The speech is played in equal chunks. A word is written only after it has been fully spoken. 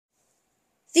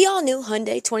The all-new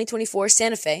Hyundai 2024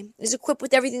 Santa Fe is equipped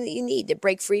with everything that you need to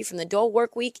break free from the dull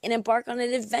work week and embark on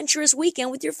an adventurous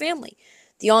weekend with your family.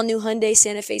 The all-new Hyundai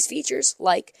Santa Fe's features,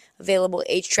 like available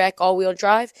H-Track all-wheel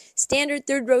drive, standard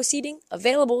third-row seating,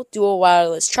 available dual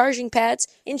wireless charging pads,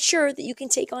 ensure that you can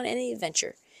take on any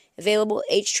adventure. Available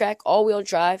H-Track all-wheel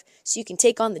drive so you can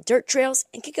take on the dirt trails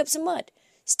and kick up some mud.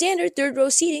 Standard third-row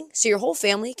seating so your whole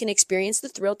family can experience the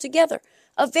thrill together.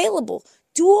 Available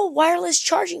dual wireless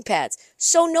charging pads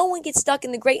so no one gets stuck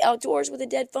in the great outdoors with a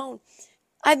dead phone.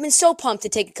 I've been so pumped to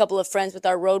take a couple of friends with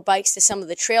our road bikes to some of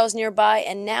the trails nearby,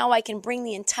 and now I can bring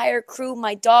the entire crew,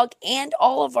 my dog, and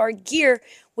all of our gear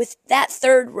with that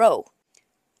third row.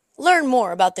 Learn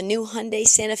more about the new Hyundai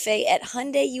Santa Fe at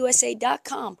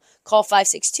HyundaiUSA.com. Call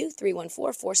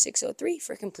 562-314-4603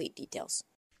 for complete details.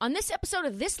 On this episode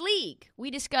of This League, we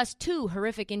discuss 2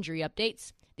 horrific injury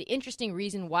updates, the interesting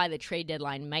reason why the trade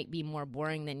deadline might be more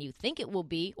boring than you think it will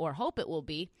be or hope it will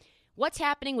be, what's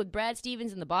happening with Brad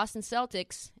Stevens and the Boston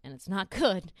Celtics, and it's not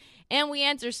good, and we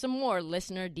answer some more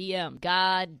listener DM.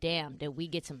 God damn, did we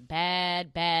get some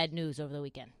bad news over the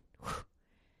weekend. Whew.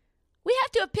 We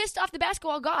have to have pissed off the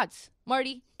basketball gods,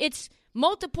 Marty. It's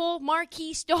multiple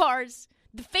marquee stars,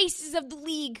 the faces of the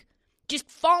league, just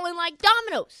falling like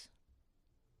dominoes.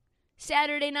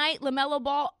 Saturday night, LaMelo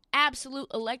Ball, absolute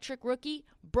electric rookie,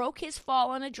 broke his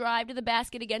fall on a drive to the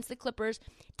basket against the Clippers.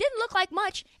 Didn't look like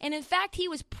much, and in fact, he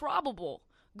was probable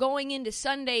going into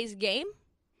Sunday's game.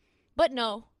 But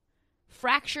no,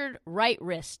 fractured right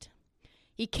wrist.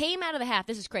 He came out of the half.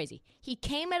 This is crazy. He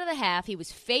came out of the half. He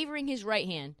was favoring his right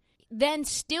hand, then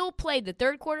still played the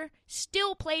third quarter,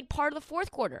 still played part of the fourth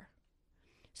quarter.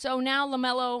 So now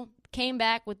LaMelo came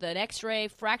back with an x-ray,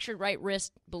 fractured right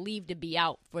wrist, believed to be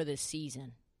out for this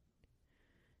season.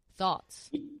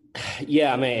 Thoughts?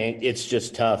 Yeah, I mean, it's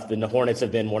just tough. The Hornets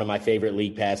have been one of my favorite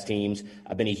League Pass teams.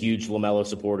 I've been a huge LaMelo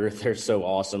supporter. They're so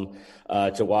awesome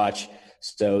to watch.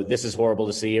 So this is horrible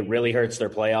to see. It really hurts their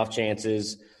playoff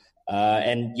chances.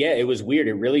 And, yeah, it was weird.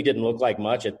 It really didn't look like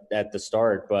much at the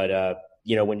start. But,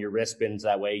 when your wrist bends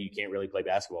that way, you can't really play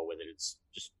basketball with it. It's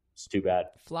too bad.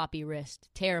 Floppy wrist.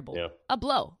 Terrible. Yeah. A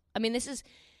blow. I mean, this is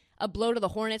a blow to the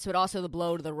Hornets, but also the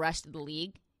blow to the rest of the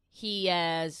league. He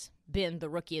has been the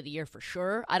rookie of the year for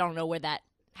sure. I don't know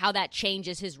how that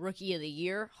changes his rookie of the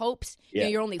year hopes. Yeah,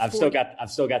 you're only I've still got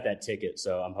that ticket,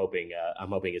 so I'm hoping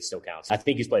it still counts. I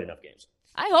think he's played enough games.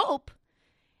 I hope.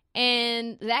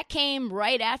 And that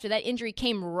injury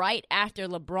came right after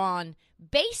LeBron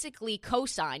basically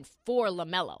co-signed for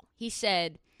LaMelo. He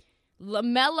said,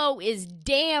 LaMelo is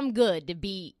damn good to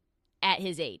be at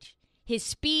his age. His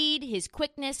speed, his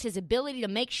quickness, his ability to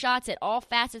make shots at all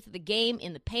facets of the game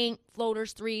in the paint,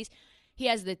 floaters, threes. He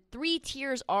has the 3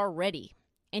 tiers already,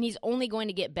 and he's only going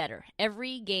to get better.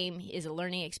 Every game is a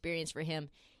learning experience for him.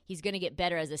 He's going to get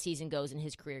better as the season goes and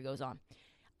his career goes on.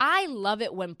 I love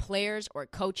it when players or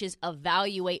coaches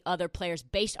evaluate other players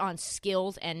based on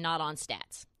skills and not on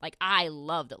stats. Like, I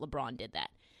love that LeBron did that.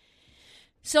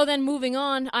 So then moving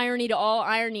on, irony to all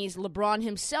ironies, LeBron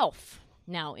himself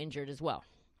now injured as well.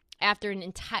 After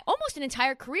almost an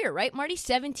entire career, right, Marty?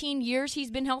 17 years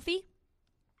he's been healthy?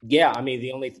 Yeah, I mean,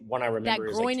 the only one I remember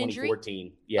is like 2014.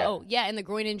 Injury? Yeah. Oh, yeah, and the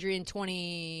groin injury in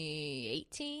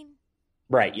 2018?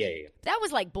 Right, yeah. That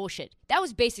was like bullshit. That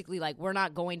was basically like, we're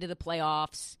not going to the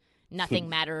playoffs. Nothing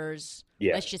matters.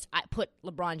 Yeah. Let's just put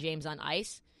LeBron James on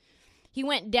ice. He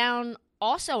went down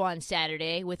also on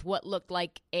Saturday with what looked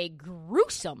like a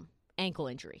gruesome ankle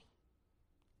injury.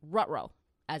 Ruh-roh,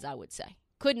 as I would say.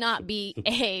 Could not be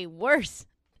a worse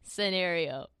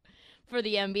scenario for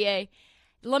the NBA.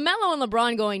 LaMelo and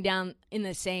LeBron going down in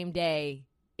the same day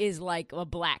is like a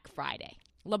Black Friday.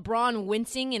 LeBron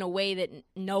wincing in a way that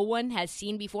no one has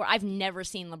seen before. I've never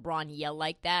seen LeBron yell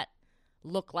like that,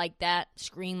 look like that,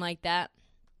 scream like that.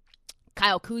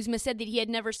 Kyle Kuzma said that he had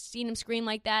never seen him scream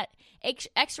like that.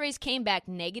 X-rays came back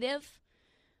negative,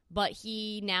 but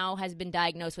he now has been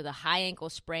diagnosed with a high ankle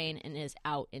sprain and is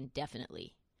out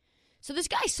indefinitely. So this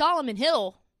guy, Solomon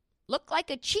Hill, looked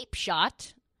like a cheap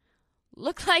shot.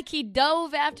 Looked like he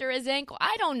dove after his ankle.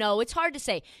 I don't know. It's hard to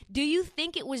say. Do you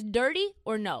think it was dirty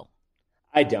or no?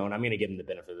 I don't. I'm going to give him the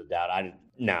benefit of the doubt.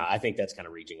 I think that's kind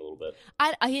of reaching a little bit.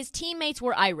 His teammates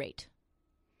were irate.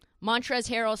 Montrezl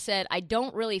Harrell said, I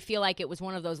don't really feel like it was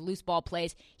one of those loose ball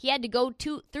plays. He had to go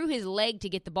through his leg to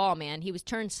get the ball, man. He was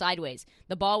turned sideways.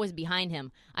 The ball was behind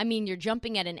him. I mean, you're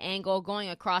jumping at an angle, going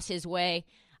across his way.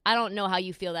 I don't know how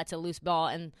you feel that's a loose ball,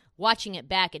 and watching it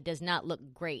back, it does not look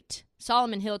great.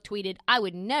 Solomon Hill tweeted, I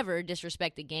would never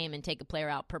disrespect the game and take a player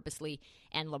out purposely,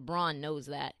 and LeBron knows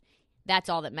that. That's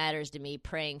all that matters to me,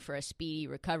 praying for a speedy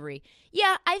recovery.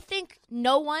 Yeah, I think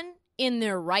no one in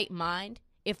their right mind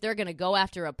if they're going to go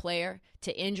after a player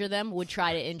to injure them, would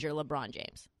try to injure LeBron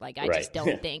James. Like, I just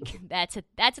don't think that's a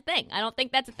thing. I don't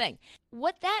think that's a thing.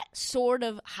 What that sort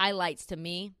of highlights to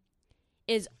me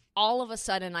is all of a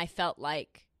sudden I felt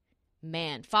like,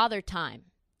 man, Father Time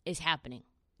is happening.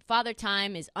 Father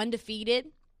Time is undefeated,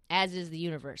 as is the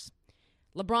universe.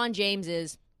 LeBron James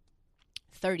is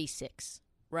 36,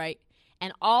 right?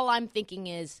 And all I'm thinking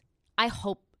is, I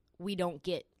hope we don't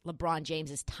get LeBron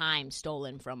James's time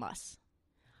stolen from us.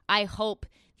 I hope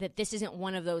that this isn't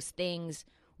one of those things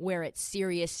where it's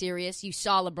serious. You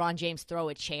saw LeBron James throw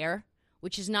a chair,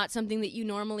 which is not something that you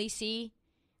normally see.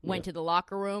 Went to the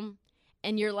locker room,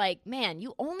 and you're like, man,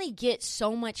 you only get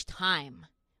so much time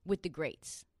with the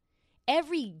greats.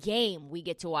 Every game we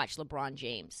get to watch LeBron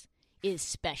James is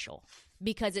special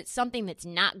because it's something that's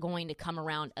not going to come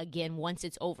around again once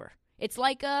it's over. It's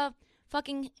like a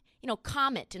fucking,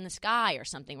 comet in the sky or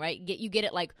something, right? You get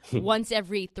it like once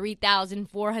every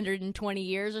 3,420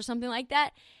 years or something like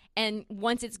that. And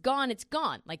once it's gone, it's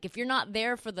gone. Like, if you're not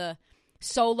there for the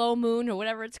solo moon or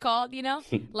whatever it's called,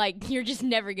 like, you're just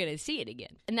never going to see it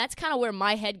again. And that's kind of where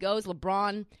my head goes.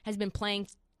 LeBron has been playing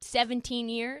 17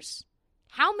 years.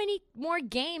 How many more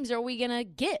games are we going to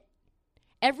get?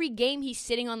 Every game he's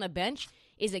sitting on the bench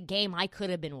is a game I could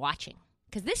have been watching.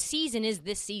 Because this season is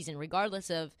this season, regardless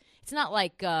of, it's not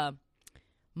like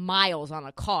miles on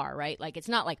a car, right? Like, it's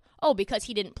not like, oh, because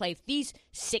he didn't play these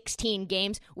 16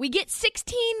 games, we get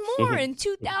 16 more in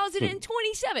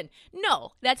 2027.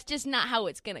 No, that's just not how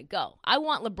it's going to go. I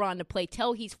want LeBron to play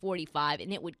till he's 45,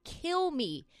 and it would kill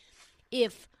me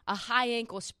if a high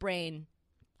ankle sprain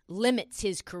limits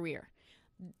his career.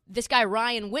 This guy,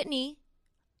 Ryan Whitney,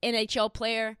 NHL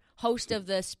player, host of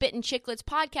the Spittin' Chicklets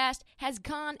podcast, has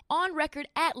gone on record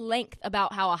at length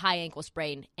about how a high ankle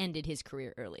sprain ended his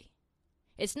career early.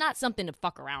 It's not something to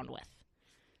fuck around with.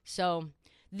 So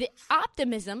the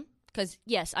optimism, because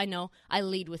yes, I know I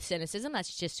lead with cynicism.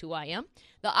 That's just who I am.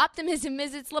 The optimism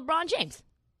is it's LeBron James.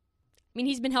 I mean,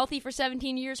 he's been healthy for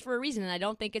 17 years for a reason, and I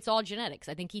don't think it's all genetics.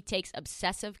 I think he takes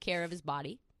obsessive care of his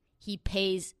body. He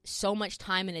pays so much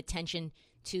time and attention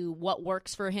to what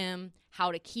works for him,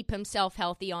 how to keep himself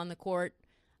healthy on the court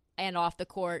and off the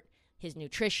court, his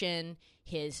nutrition,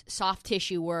 his soft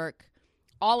tissue work,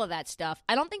 all of that stuff.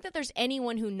 I don't think that there's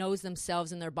anyone who knows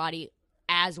themselves and their body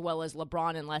as well as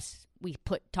LeBron unless we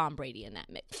put Tom Brady in that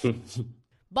mix.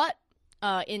 But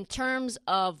in terms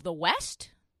of the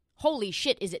West, holy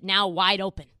shit, is it now wide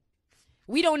open.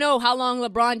 We don't know how long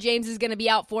LeBron James is going to be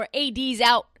out for. AD's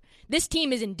out. This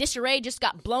team is in disarray, just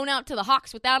got blown out to the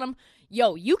Hawks without him.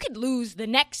 Yo, you could lose the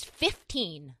next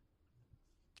 15.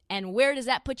 And where does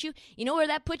that put you? You know where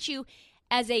that puts you?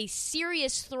 As a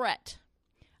serious threat.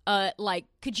 Like,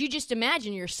 could you just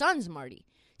imagine your Suns, Marty?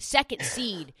 Second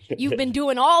seed. You've been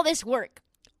doing all this work.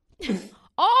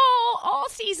 all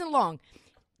season long.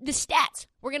 The stats.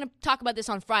 We're going to talk about this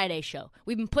on Friday's show.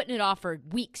 We've been putting it off for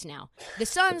weeks now. The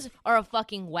Suns are a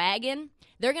fucking wagon.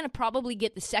 They're going to probably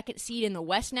get the second seed in the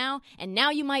West now. And now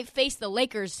you might face the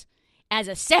Lakers as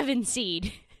a 7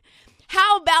 seed.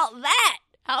 How about that?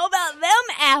 How about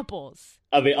them apples?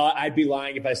 I mean, I'd be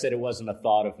lying if I said it wasn't a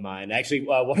thought of mine. Actually,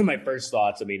 one of my first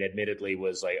thoughts, admittedly,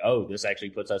 was like, oh, this actually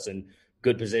puts us in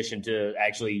good position to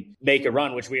actually make a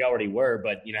run, which we already were.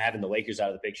 But, having the Lakers out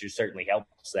of the picture certainly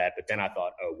helps that. But then I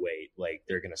thought, oh, wait, like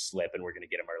they're going to slip and we're going to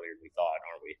get them earlier than we thought,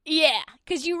 aren't we? Yeah,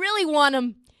 because you really want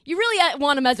them. You really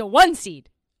want them as a 1 seed.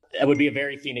 That would be a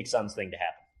very Phoenix Suns thing to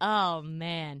happen. Oh,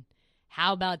 man.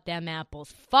 How about them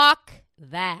apples? Fuck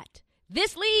that.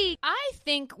 This league, I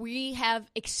think we have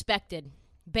expected,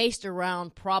 based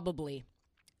around probably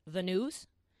the news,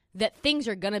 that things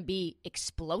are going to be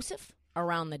explosive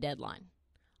around the deadline.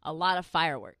 A lot of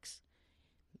fireworks.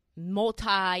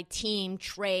 Multi-team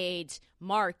trades,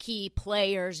 marquee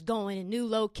players going to new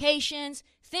locations.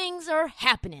 Things are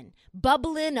happening,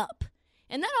 bubbling up.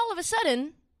 And then all of a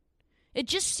sudden, it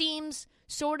just seems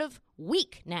sort of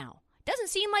weak now. Doesn't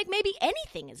seem like maybe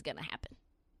anything is going to happen.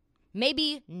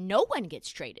 Maybe no one gets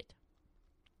traded.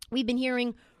 We've been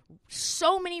hearing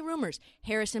so many rumors.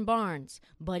 Harrison Barnes,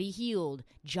 Buddy Hield,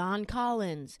 John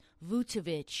Collins,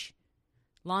 Vucevic,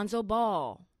 Lonzo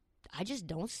Ball. I just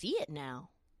don't see it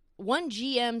now. One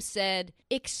GM said,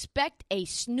 expect a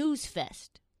snooze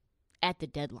fest at the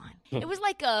deadline. It was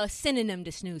like a synonym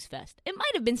to snooze fest. It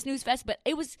might have been snooze fest, but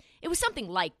it was something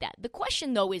like that. The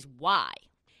question, though, is why?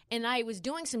 And I was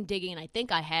doing some digging, and I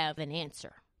think I have an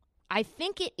answer. I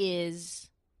think it is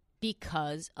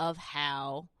because of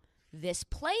how this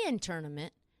play-in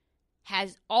tournament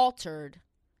has altered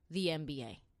the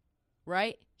NBA,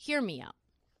 right? Hear me out.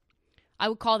 I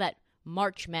would call that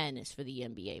March Madness for the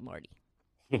NBA, Marty.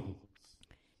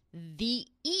 The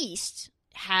East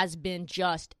has been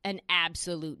just an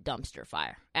absolute dumpster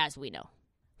fire, as we know.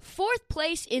 Fourth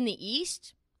place in the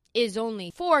East is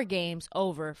only 4 games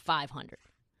over 500,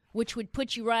 which would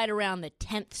put you right around the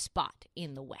 10th spot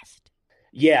in the West.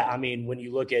 Yeah, I mean, when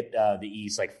you look at the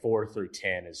East, like 4 through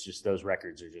 10, it's just those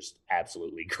records are just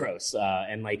absolutely gross.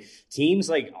 And like teams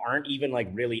like aren't even like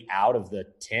really out of the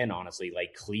 10, honestly.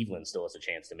 Like Cleveland still has a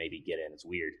chance to maybe get in. It's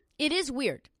weird. It is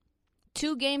weird.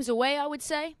 2 games away, I would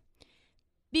say.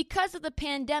 Because of the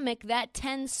pandemic, that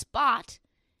 10 spot,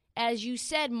 as you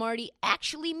said, Marty,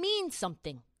 actually means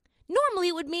something. Normally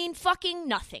it would mean fucking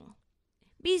nothing.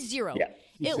 Be 0. Yeah.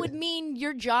 It would mean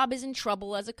your job is in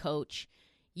trouble as a coach.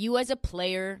 You as a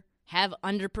player have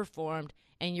underperformed,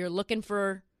 and you're looking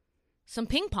for some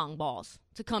ping pong balls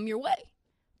to come your way.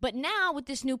 But now with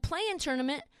this new play-in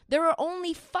tournament, there are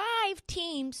only 5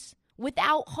 teams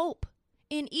without hope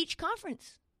in each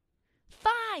conference.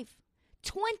 5.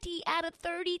 20 out of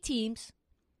 30 teams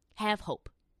have hope.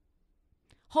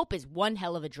 Hope is one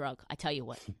hell of a drug, I tell you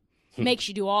what. Makes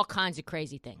you do all kinds of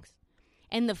crazy things.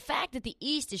 And the fact that the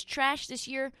East is trash this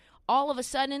year, all of a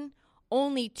sudden,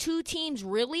 only 2 teams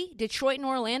really, Detroit and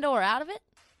Orlando, are out of it?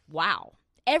 Wow.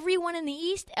 Everyone in the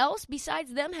East else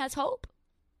besides them has hope?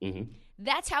 Mm-hmm.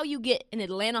 That's how you get an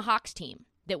Atlanta Hawks team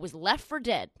that was left for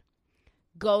dead,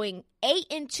 going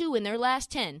 8-2 in their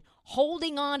last 10,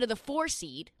 holding on to the 4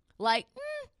 seed, like,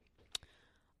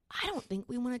 I don't think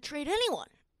we want to trade anyone.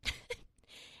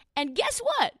 And guess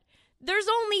what? There's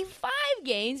only 5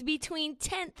 games between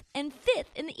 10th and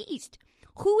 5th in the East.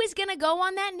 Who is going to go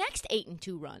on that next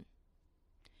 8-2 run?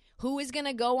 Who is going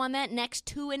to go on that next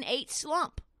 2-8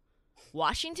 slump?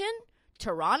 Washington?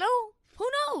 Toronto? Who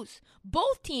knows?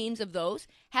 Both teams of those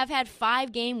have had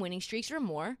 5-game winning streaks or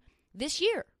more this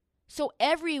year. So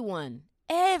everyone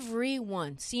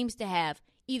seems to have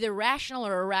either rational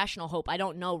or irrational hope. I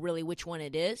don't know really which one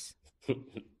it is.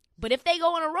 But if they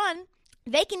go on a run,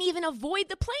 they can even avoid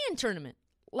the play-in tournament,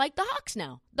 like the Hawks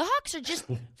now. The Hawks are just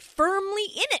firmly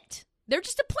in it. They're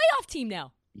just a playoff team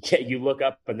now. Yeah, you look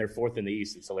up and they're 4th in the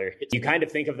East. It's hilarious. You kind of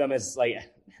think of them as like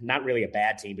not really a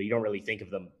bad team, but you don't really think of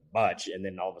them much. And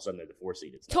then all of a sudden they're the 4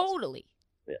 seed. Totally.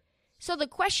 Yeah. So the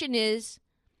question is,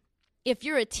 if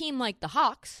you're a team like the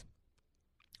Hawks,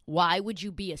 why would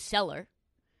you be a seller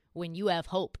when you have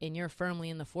hope and you're firmly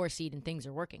in the 4 seed and things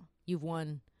are working? You've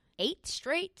won 8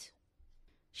 straight.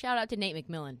 Shout out to Nate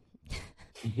McMillan.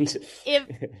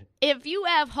 If you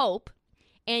have hope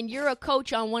and you're a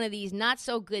coach on one of these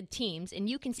not-so-good teams, and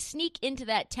you can sneak into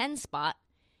that 10 spot,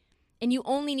 and you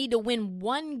only need to win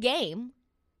 1 game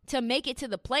to make it to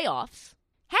the playoffs,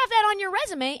 have that on your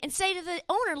resume and say to the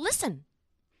owner, listen,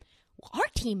 our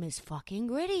team is fucking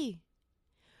gritty.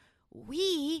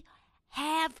 We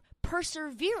have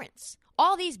perseverance.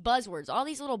 All these buzzwords, all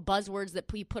these little buzzwords that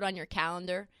you put on your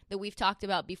calendar that we've talked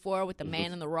about before with the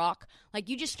man in the rock, like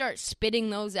you just start spitting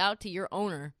those out to your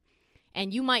owner,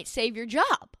 and you might save your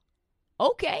job.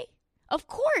 Okay, of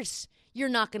course you're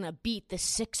not going to beat the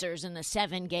Sixers in a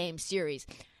 7-game series.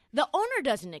 The owner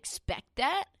doesn't expect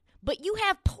that, but you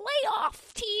have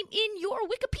playoff team in your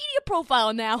Wikipedia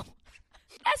profile now.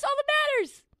 That's all that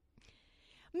matters.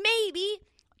 Maybe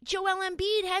Joel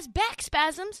Embiid has back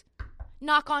spasms,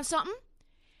 knock on something,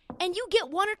 and you get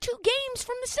 1 or 2 games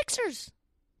from the Sixers.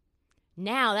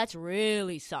 Now that's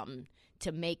really something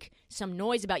to make some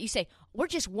noise about. You say, we're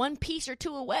just 1 piece or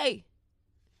 2 away.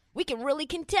 We can really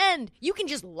contend. You can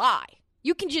just lie.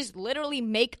 You can just literally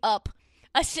make up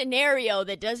a scenario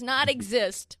that does not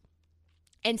exist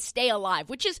and stay alive,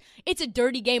 which is, it's a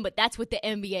dirty game, but that's what the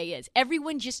NBA is.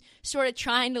 Everyone just sort of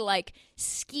trying to like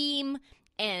scheme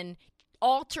and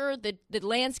alter the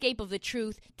landscape of the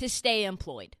truth to stay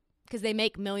employed because they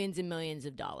make millions and millions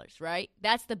of dollars, right?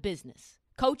 That's the business.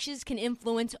 Coaches can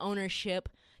influence ownership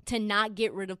to not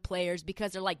get rid of players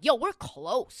because they're like, yo, we're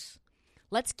close.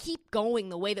 Let's keep going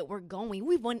the way that we're going.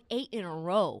 We've won 8 in a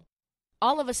row.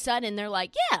 All of a sudden, they're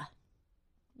like, yeah,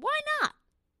 why not?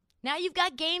 Now you've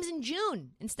got games in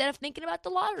June instead of thinking about the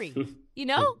lottery, you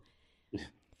know?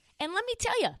 And let me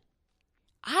tell you,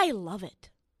 I love it.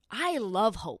 I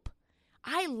love hope.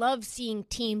 I love seeing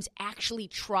teams actually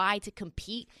try to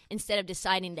compete instead of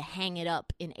deciding to hang it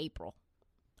up in April.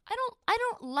 I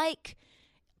don't like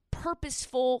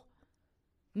purposeful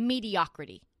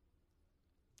mediocrity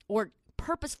or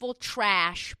purposeful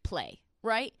trash play,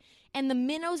 right? And the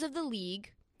minnows of the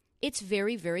league, it's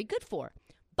very, very good for.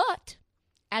 But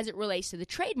as it relates to the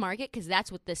trade market, because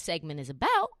that's what this segment is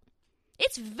about,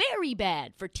 it's very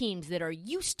bad for teams that are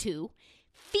used to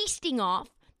feasting off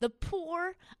the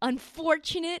poor,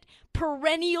 unfortunate,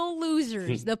 perennial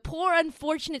losers, the poor,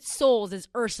 unfortunate souls, as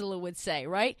Ursula would say,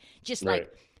 right? Just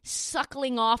like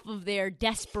suckling off of their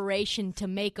desperation to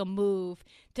make a move,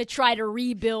 to try to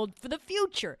rebuild for the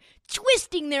future,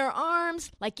 twisting their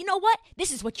arms like, you know what?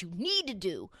 This is what you need to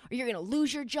do, or you're going to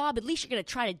lose your job. At least you're going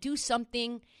to try to do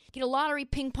something, get a lottery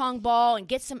ping pong ball and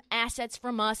get some assets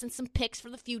from us and some picks for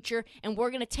the future, and we're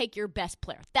going to take your best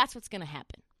player. That's what's going to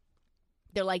happen.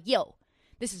 They're like, yo,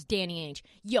 this is Danny Ainge.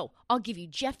 Yo, I'll give you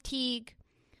Jeff Teague,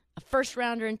 a first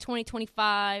rounder in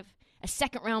 2025, a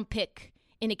second round pick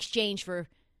in exchange for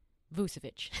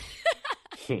Vucevic.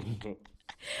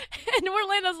 And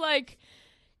Orlando's like,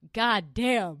 God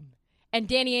damn. And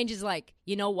Danny Ainge is like,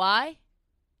 you know why?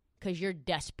 Because you're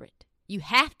desperate. You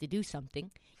have to do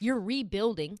something. You're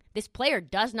rebuilding. This player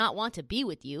does not want to be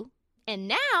with you. And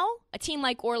now, a team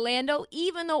like Orlando,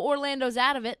 even though Orlando's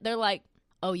out of it, they're like,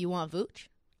 oh, you want Vooch?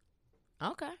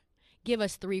 Okay. Give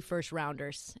us 3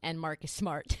 first-rounders and Marcus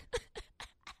Smart.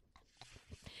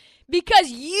 Because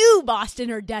you, Boston,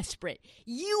 are desperate.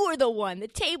 You are the one. The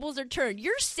tables are turned.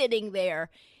 You're sitting there,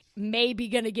 maybe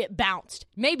going to get bounced.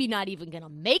 Maybe not even going to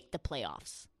make the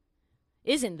playoffs.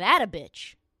 Isn't that a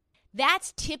bitch?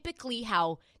 That's typically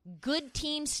how good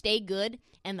teams stay good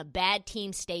and the bad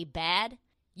teams stay bad.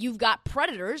 You've got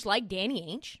predators like Danny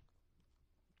Ainge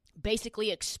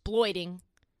basically exploiting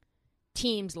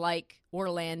teams like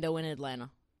Orlando and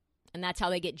Atlanta. And that's how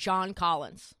they get John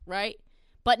Collins, right?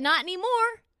 But not anymore.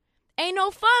 Ain't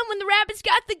no fun when the Rabbits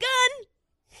got the gun.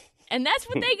 And that's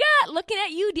what they got. Looking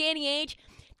at you, Danny Ainge.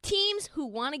 Teams who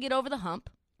want to get over the hump,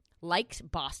 like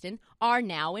Boston, are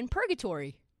now in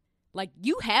purgatory. Like,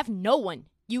 you have no one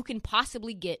you can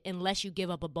possibly get unless you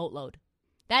give up a boatload.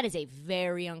 That is a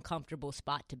very uncomfortable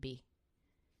spot to be.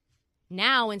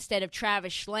 Now, instead of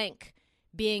Travis Schlenk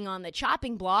being on the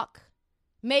chopping block,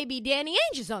 maybe Danny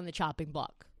Ainge is on the chopping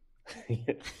block.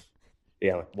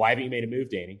 Yeah. Why haven't you made a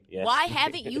move, Danny? Yes. Why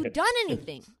haven't you done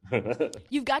anything?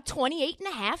 You've got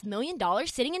 $28.5 million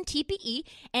sitting in TPE,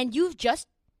 and you've just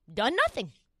done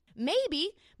nothing. Maybe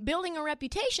building a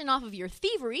reputation off of your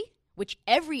thievery, which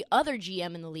every other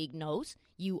GM in the league knows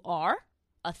you are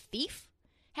a thief,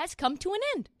 has come to an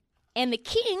end. And the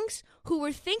Kings, who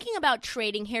were thinking about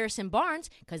trading Harrison Barnes,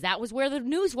 because that was where the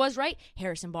news was, right?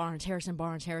 Harrison Barnes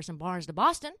to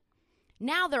Boston.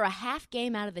 Now they're a half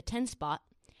game out of the 10 spot,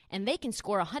 and they can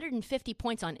score 150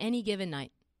 points on any given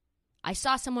night. I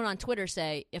saw someone on Twitter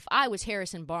say, if I was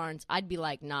Harrison Barnes, I'd be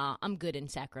like, nah, I'm good in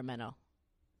Sacramento.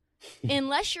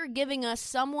 Unless you're giving us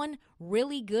someone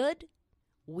really good,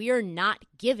 we're not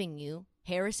giving you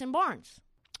Harrison Barnes.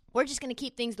 We're just going to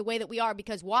keep things the way that we are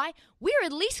because why? We're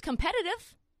at least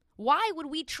competitive. Why would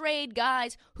we trade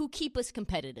guys who keep us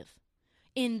competitive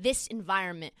in this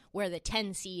environment where the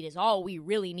 10 seed is all we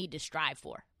really need to strive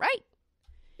for, right?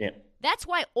 Yeah. That's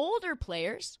why older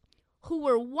players who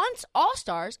were once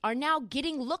all-stars are now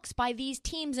getting looks by these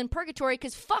teams in purgatory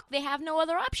because, fuck, they have no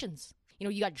other options. You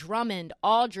know, you got Drummond,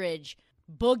 Aldridge,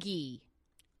 Boogie.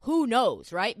 Who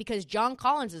knows, right? Because John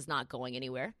Collins is not going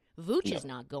anywhere. Vooch is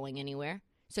not going anywhere.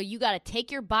 So you got to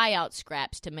take your buyout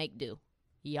scraps to make do.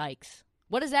 Yikes.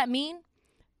 What does that mean?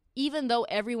 Even though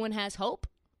everyone has hope,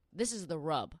 this is the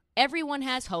rub. Everyone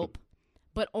has hope,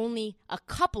 but only a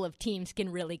couple of teams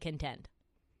can really contend.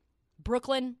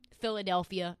 Brooklyn,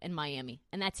 Philadelphia, and Miami.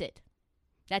 And that's it.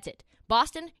 That's it.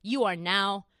 Boston, you are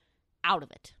now out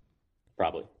of it.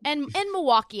 Probably. And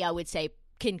Milwaukee, I would say,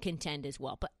 can contend as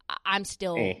well. But I'm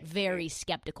still very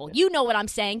skeptical. You know what I'm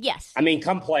saying? Yes. I mean,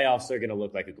 come playoffs, they're going to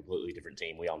look like a completely different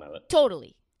team. We all know it.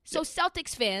 Totally. So,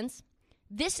 Celtics fans,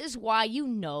 this is why you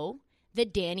know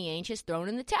that Danny Ainge has thrown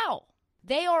in the towel.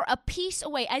 They are a piece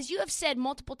away. As you have said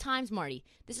multiple times, Marty,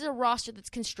 this is a roster that's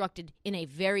constructed in a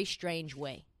very strange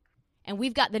way. And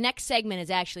we've got the next segment is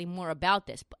actually more about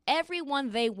this. But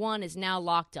everyone they won is now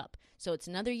locked up. So it's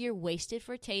another year wasted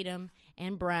for Tatum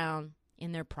and Brown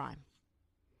in their prime.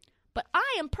 But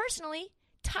I am personally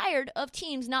tired of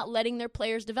teams not letting their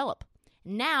players develop.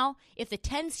 Now, if the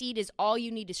 10 seed is all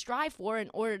you need to strive for in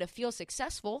order to feel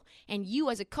successful, and you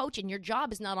as a coach and your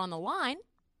job is not on the line,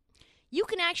 you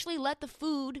can actually let the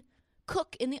food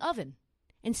cook in the oven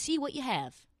and see what you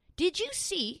have. Did you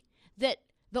see that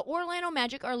the Orlando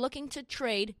Magic are looking to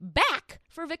trade back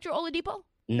for Victor Oladipo?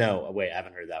 No, wait, I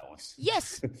haven't heard that one.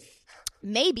 Yes.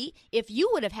 Maybe if you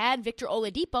would have had Victor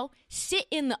Oladipo sit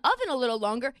in the oven a little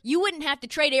longer, you wouldn't have to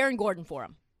trade Aaron Gordon for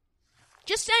him.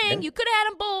 Just saying, you could have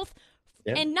had them both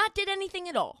and not did anything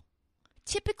at all.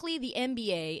 Typically, the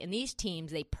NBA and these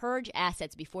teams, they purge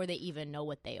assets before they even know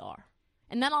what they are.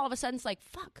 And then all of a sudden, it's like,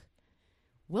 fuck,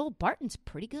 Will Barton's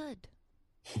pretty good.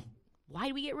 Why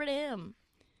do we get rid of him?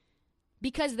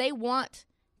 Because they want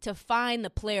to find the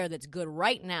player that's good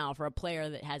right now for a player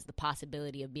that has the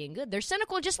possibility of being good. They're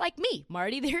cynical just like me,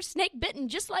 Marty. They're snake bitten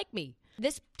just like me.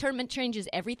 This tournament changes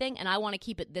everything, and I want to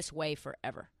keep it this way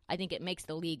forever. I think it makes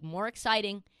the league more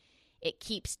exciting. It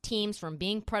keeps teams from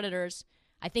being predators.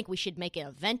 I think we should make an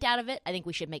event out of it. I think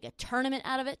we should make a tournament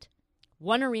out of it.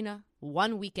 One arena,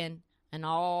 one weekend, and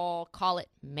I'll call it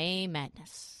May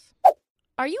Madness.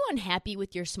 Are you unhappy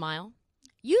with your smile?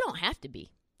 You don't have to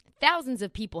be. Thousands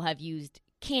of people have used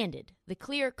Candid, the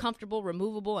clear, comfortable,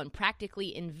 removable, and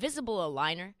practically invisible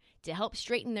aligner to help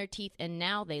straighten their teeth, and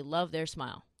now they love their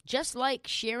smile. Just like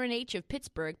Sharon H. of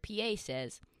Pittsburgh, PA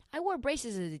says, I wore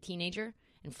braces as a teenager,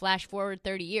 and flash forward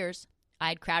 30 years, I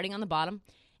had crowding on the bottom,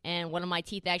 and one of my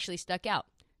teeth actually stuck out.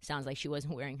 Sounds like she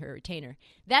wasn't wearing her retainer.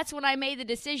 That's when I made the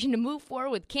decision to move forward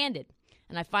with Candid,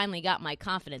 and I finally got my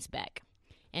confidence back.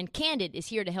 And Candid is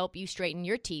here to help you straighten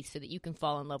your teeth so that you can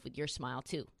fall in love with your smile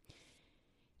too.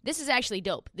 This is actually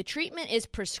dope. The treatment is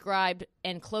prescribed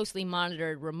and closely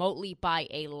monitored remotely by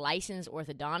a licensed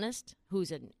orthodontist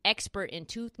who's an expert in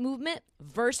tooth movement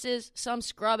versus some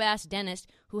scrub-ass dentist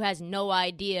who has no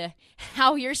idea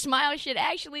how your smile should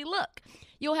actually look.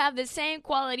 You'll have the same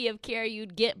quality of care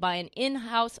you'd get by an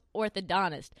in-house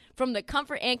orthodontist from the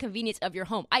comfort and convenience of your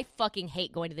home. I fucking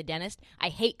hate going to the dentist. I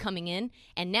hate coming in.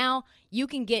 And now you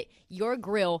can get your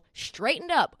grill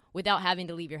straightened up without having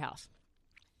to leave your house.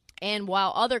 And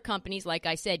while other companies, like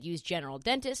I said, use general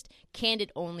dentists,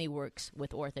 Candid only works with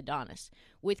orthodontists.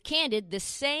 With Candid, the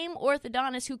same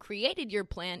orthodontist who created your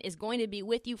plan is going to be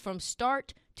with you from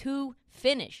start to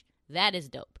finish. That is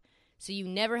dope. So you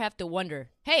never have to wonder,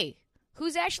 hey,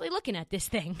 who's actually looking at this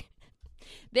thing?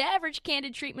 The average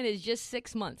Candid treatment is just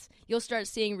 6 months. You'll start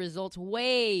seeing results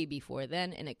way before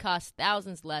then, and it costs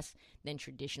thousands less than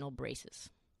traditional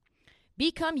braces.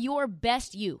 Become your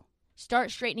best you. Start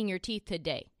straightening your teeth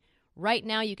today. Right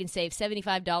now, you can save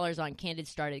 $75 on Candid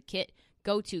Starter Kit.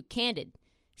 Go to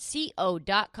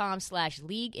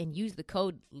candidco.com/league and use the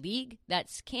code LEAGUE.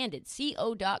 That's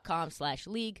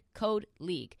candidco.com/league, code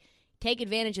LEAGUE. Take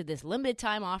advantage of this limited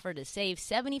time offer to save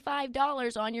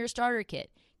 $75 on your starter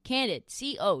kit.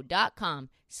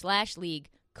 candidco.com/league,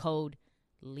 code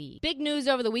LEAGUE. Big news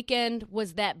over the weekend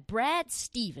was that Brad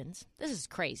Stevens, this is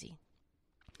crazy,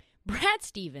 Brad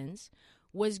Stevens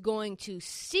was going to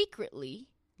secretly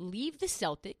leave the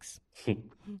Celtics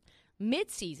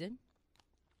mid-season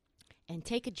and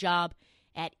take a job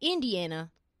at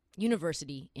Indiana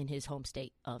University in his home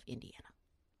state of Indiana.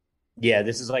 Yeah,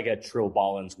 this is like a Trill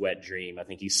Ballin's wet dream. I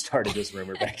think he started this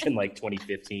rumor back in like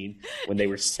 2015 when they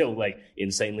were still like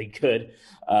insanely good.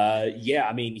 Yeah,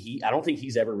 I mean, I don't think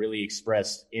he's ever really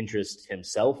expressed interest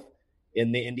himself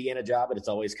in the Indiana job, but it's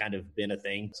always kind of been a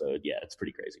thing. So yeah, it's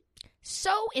pretty crazy.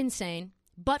 So insane,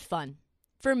 but fun.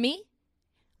 For me,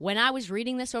 when I was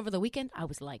reading this over the weekend, I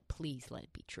was like, please let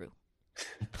it be true.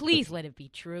 Please let it be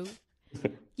true.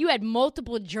 You had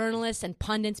multiple journalists and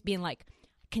pundits being like,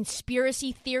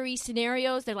 conspiracy theory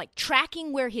scenarios. They're like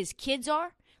tracking where his kids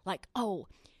are. Like, oh,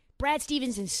 Brad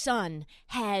Stevens' son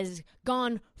has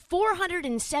gone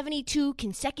 472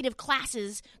 consecutive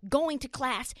classes going to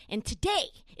class, and today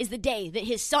is the day that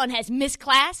his son has missed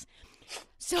class.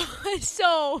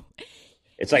 So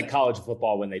it's like college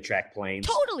football when they track planes.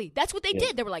 Totally. That's what they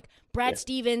did. They were like, Brad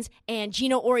Stevens and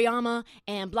Gino Auriemma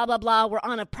and blah, blah, blah were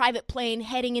on a private plane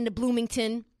heading into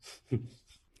Bloomington.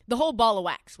 The whole ball of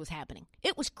wax was happening.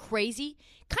 It was crazy,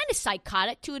 kind of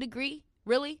psychotic to a degree,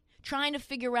 really, trying to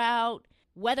figure out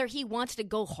whether he wants to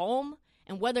go home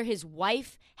and whether his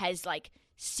wife has, like,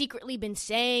 secretly been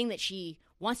saying that she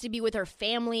wants to be with her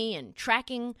family and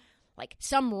tracking like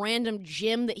some random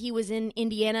gym that he was in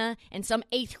Indiana and some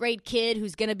 8th grade kid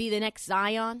who's going to be the next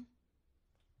Zion.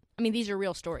 I mean, these are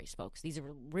real stories, folks. These are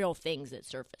real things that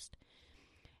surfaced.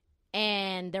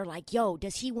 And they're like, yo,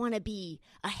 does he want to be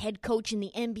a head coach in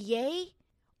the NBA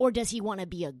or does he want to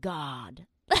be a god?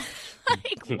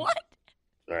 Like, what?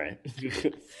 All right.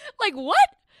 Like, what?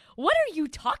 What are you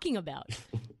talking about?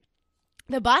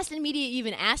 The Boston media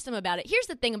even asked him about it. Here's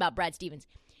the thing about Brad Stevens.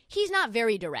 He's not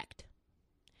very direct.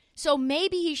 So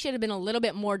maybe he should have been a little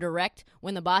bit more direct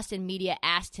when the Boston media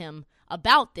asked him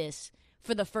about this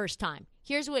for the first time.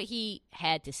 Here's what he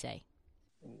had to say.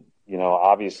 You know,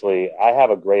 obviously, I have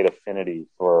a great affinity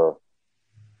for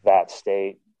that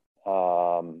state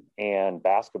and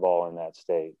basketball in that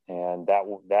state. And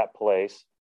that place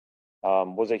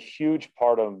was a huge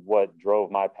part of what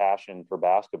drove my passion for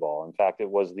basketball. In fact, it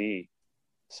was the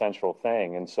central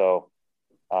thing. And so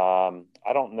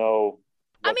I don't know.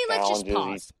 I mean, let's just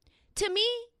pause. To me,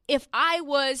 if I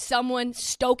was someone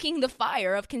stoking the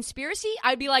fire of conspiracy,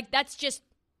 I'd be like, that's just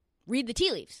read the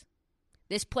tea leaves.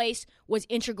 This place was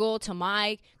integral to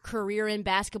my career in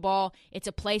basketball. It's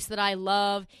a place that I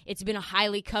love. It's been a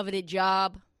highly coveted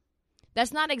job.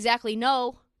 That's not exactly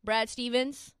no, Brad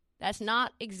Stevens. That's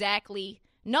not exactly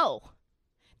no.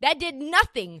 That did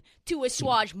nothing to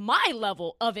assuage my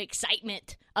level of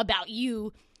excitement about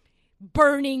you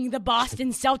burning the Boston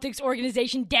Celtics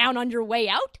organization down on your way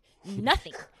out.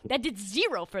 Nothing. That did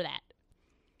zero for that.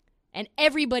 And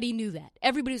everybody knew that.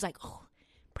 Everybody was like, oh,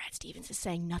 Brad Stevens is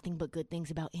saying nothing but good things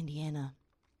about Indiana.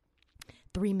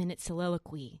 3-minute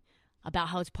soliloquy about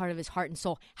how it's part of his heart and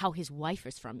soul, how his wife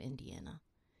is from Indiana,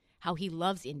 how he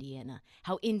loves Indiana,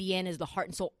 how Indiana is the heart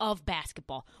and soul of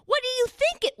basketball. What do you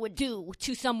think it would do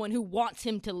to someone who wants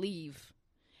him to leave?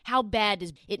 How bad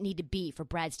does it need to be for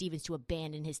Brad Stevens to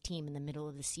abandon his team in the middle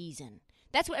of the season?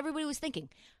 That's what everybody was thinking.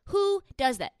 Who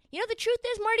does that? You know, the truth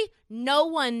is, Marty, no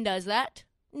one does that.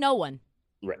 No one.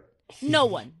 Right. No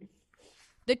one.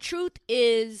 The truth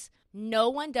is, no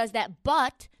one does that,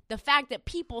 but the fact that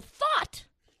people thought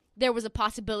there was a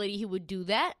possibility he would do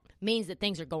that means that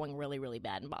things are going really, really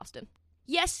bad in Boston.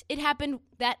 Yes, it happened.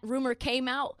 That rumor came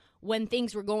out when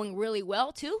things were going really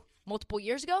well, too, multiple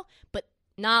years ago, but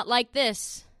not like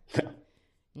this.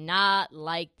 Not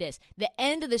like this. The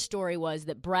end of the story was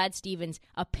that Brad Stevens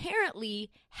apparently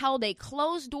held a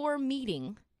closed-door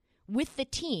meeting with the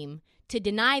team to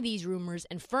deny these rumors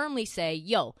and firmly say,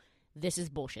 yo, this is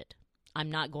bullshit. I'm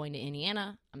not going to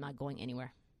Indiana. I'm not going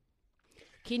anywhere.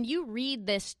 Can you read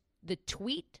the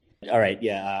tweet? All right,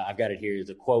 yeah, I've got it here.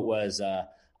 The quote was,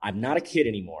 I'm not a kid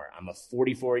anymore. I'm a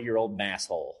 44-year-old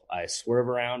masshole. I swerve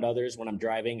around others when I'm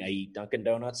driving. I eat Dunkin'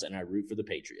 Donuts, and I root for the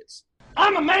Patriots.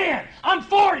 I'm a man. I'm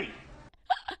 40.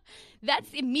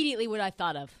 That's immediately what I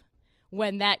thought of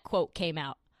when that quote came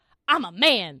out. I'm a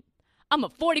man. I'm a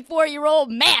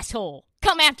 44-year-old masshole.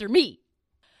 Come after me.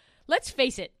 Let's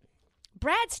face it.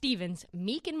 Brad Stevens,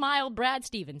 meek and mild Brad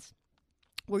Stevens,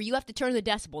 where you have to turn the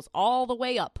decibels all the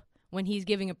way up when he's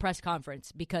giving a press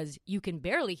conference because you can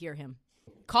barely hear him,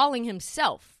 calling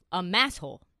himself a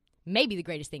masshole, may be the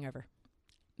greatest thing ever.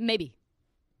 Maybe.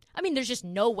 I mean, there's just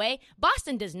no way.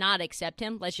 Boston does not accept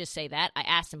him. Let's just say that. I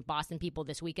asked some Boston people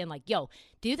this weekend, like, yo,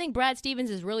 do you think Brad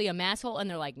Stevens is really a masshole? And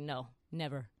they're like, no,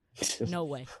 never. No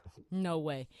way. No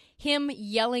way. Him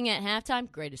yelling at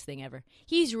halftime, greatest thing ever.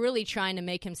 He's really trying to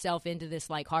make himself into this,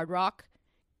 like, Hard Rock.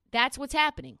 That's what's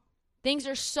happening. Things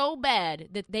are so bad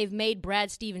that they've made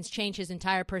Brad Stevens change his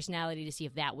entire personality to see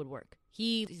if that would work.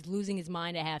 He's losing his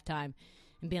mind at halftime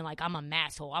and being like, I'm a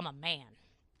masshole. I'm a man.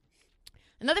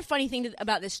 Another funny thing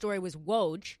about this story was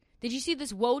Woj. Did you see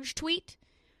this Woj tweet?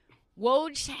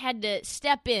 Woj had to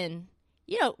step in.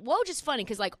 You know, Woj is funny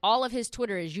because, like, all of his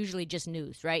Twitter is usually just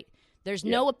news, right? There's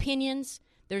no opinions.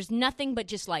 There's nothing but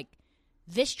just, like,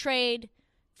 this trade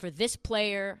for this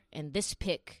player and this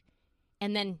pick.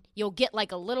 And then you'll get,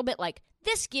 like, a little bit like,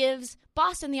 this gives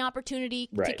Boston the opportunity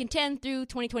to contend through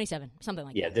 2027, something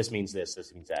like that. Yeah, this means this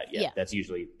means that. Yeah, that's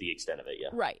usually the extent of it, yeah.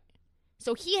 Right.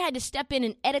 So he had to step in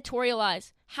and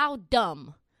editorialize how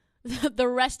dumb the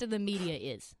rest of the media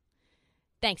is.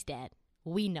 Thanks, Dad.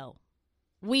 We know.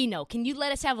 We know. Can you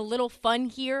let us have a little fun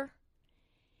here?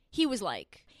 He was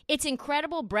like, it's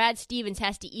incredible Brad Stevens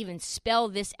has to even spell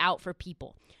this out for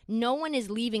people. No one is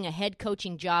leaving a head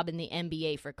coaching job in the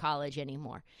NBA for college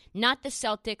anymore. Not the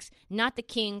Celtics, not the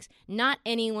Kings, not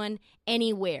anyone,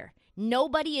 anywhere.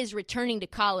 Nobody is returning to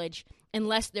college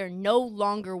unless they're no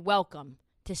longer welcome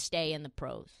to stay in the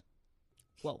pros.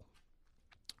 Whoa.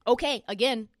 Okay,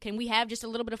 again, can we have just a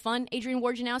little bit of fun, Adrian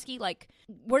Wojnarowski? Like,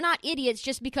 we're not idiots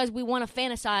just because we want to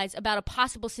fantasize about a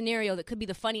possible scenario that could be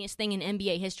the funniest thing in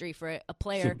NBA history for a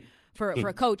player, for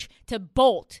a coach, to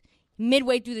bolt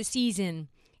midway through the season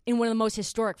in one of the most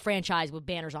historic franchises with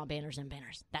banners on banners and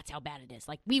banners. That's how bad it is.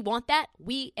 Like, we want that.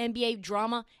 We, NBA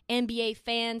drama, NBA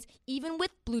fans, even with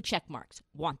blue check marks,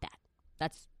 want that.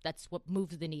 That's what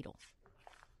moves the needle.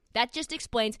 That just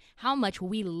explains how much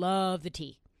we love the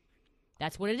T.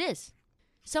 That's what it is.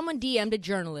 Someone DM'd a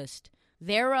journalist.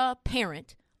 They're a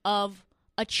parent of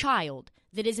a child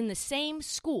that is in the same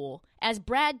school as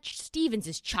Brad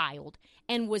Stevens' child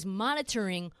and was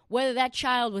monitoring whether that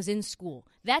child was in school.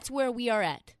 That's where we are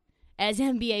at as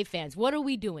NBA fans. What are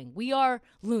we doing? We are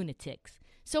lunatics.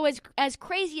 So as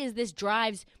crazy as this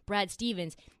drives Brad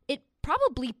Stevens, it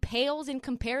probably pales in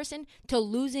comparison to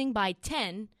losing by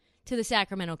 10 to the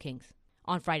Sacramento Kings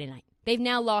on Friday night. They've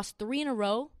now lost 3 in a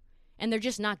row. And they're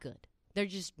just not good. They're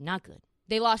just not good.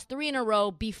 They lost 3 in a row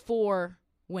before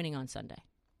winning on Sunday.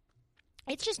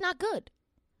 It's just not good.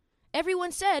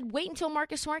 Everyone said, wait until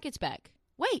Marcus Smart gets back.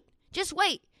 Wait. Just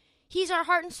wait. He's our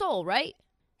heart and soul, right?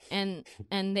 And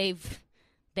they've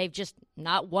just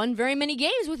not won very many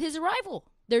games with his arrival.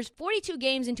 There's 42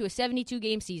 games into a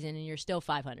 72-game season, and you're still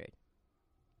 500.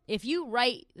 If you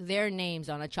write their names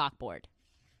on a chalkboard,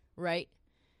 right?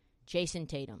 Jason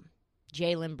Tatum,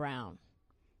 Jaylen Brown,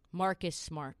 Marcus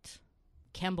Smart,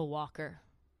 Kemba Walker.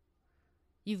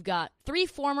 You've got 3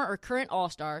 former or current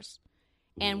All-Stars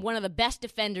and one of the best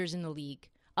defenders in the league,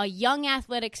 a young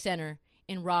athletic center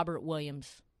in Robert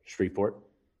Williams. Shreveport,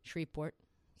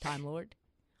 Time Lord.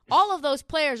 All of those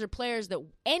players are players that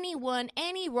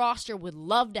any roster would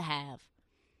love to have.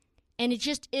 And it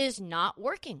just is not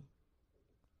working.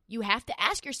 You have to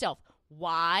ask yourself,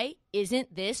 why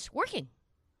isn't this working?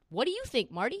 What do you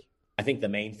think, Marty? I think the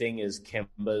main thing is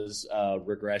Kemba's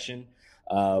regression.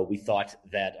 We thought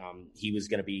that he was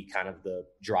going to be kind of the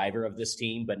driver of this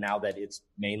team, but now that it's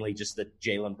mainly just the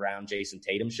Jaylen Brown, Jason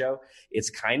Tatum show, it's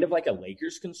kind of like a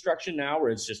Lakers construction now where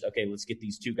it's just, okay, let's get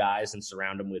these 2 guys and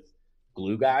surround them with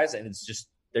glue guys, and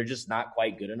they're just not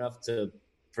quite good enough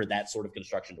for that sort of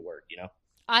construction to work, you know?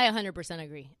 I 100%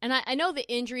 agree. And I know the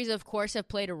injuries, of course, have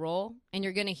played a role, and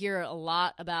you're going to hear a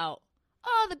lot about,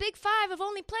 the Big Five have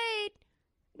only played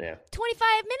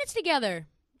 25 minutes together.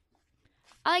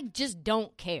 I just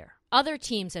don't care. Other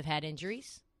teams have had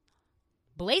injuries.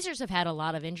 Blazers have had a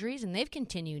lot of injuries, and they've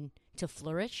continued to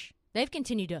flourish. They've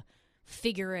continued to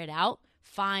figure it out,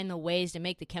 find the ways to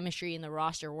make the chemistry in the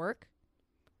roster work.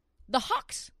 The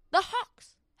Hawks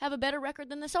have a better record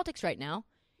than the Celtics right now,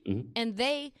 and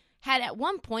they had at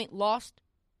one point lost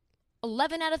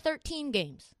 11 out of 13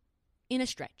 games in a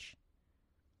stretch.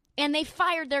 And they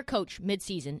fired their coach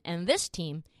midseason, and this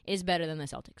team is better than the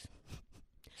Celtics.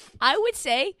 I would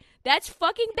say that's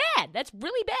fucking bad. That's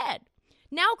really bad.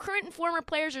 Now current and former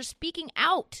players are speaking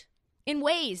out in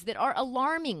ways that are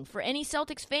alarming for any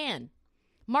Celtics fan.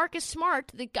 Marcus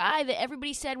Smart, the guy that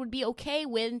everybody said would be okay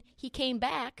when he came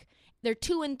back, they're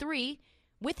 2-3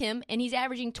 with him, and he's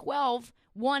averaging 12,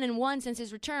 1-1 since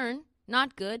his return.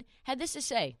 Not good. Had this to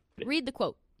say. Read the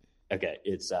quote. Okay,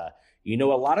 it's a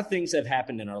lot of things have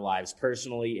happened in our lives,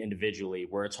 personally, individually,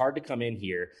 where it's hard to come in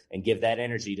here and give that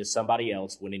energy to somebody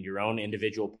else when in your own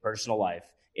individual personal life,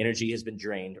 energy has been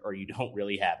drained or you don't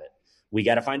really have it. We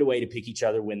got to find a way to pick each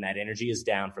other when that energy is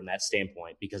down from that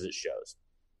standpoint because it shows.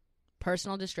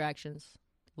 Personal distractions,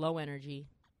 low energy.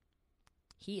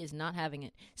 He is not having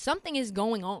it. Something is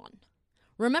going on.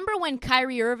 Remember when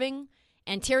Kyrie Irving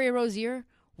and Terry Rozier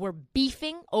were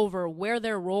beefing over where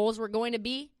their roles were going to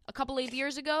be a couple of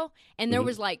years ago? And there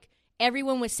was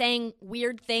everyone was saying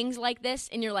weird things like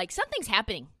this, and you're like, something's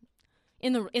happening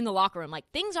in the locker room. Like,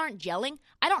 things aren't gelling.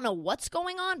 I don't know what's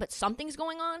going on, but something's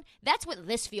going on. That's what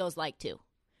this feels like too.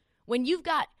 When you've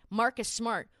got Marcus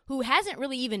Smart, who hasn't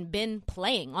really even been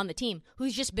playing on the team,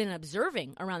 who's just been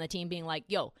observing around the team, being like,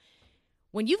 yo,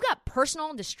 when you've got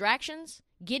personal distractions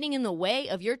getting in the way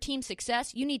of your team's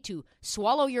success, you need to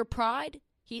swallow your pride.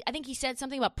 I think he said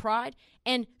something about pride,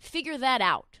 and figure that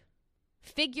out.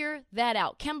 Figure that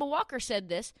out. Kemba Walker said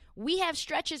this. We have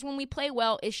stretches when we play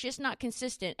well. It's just not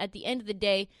consistent. At the end of the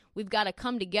day, we've got to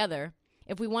come together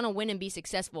if we want to win and be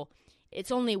successful.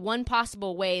 It's only one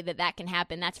possible way that can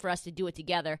happen. That's for us to do it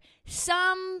together.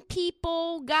 Some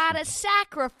people got to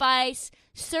sacrifice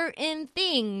certain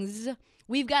things.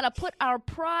 We've got to put our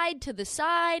pride to the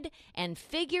side and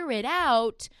figure it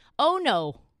out. Oh,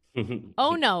 no.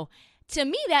 Oh, no. To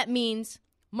me, that means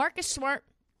Marcus Smart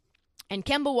and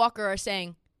Kemba Walker are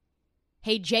saying,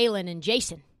 hey, Jaylen and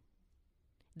Jason,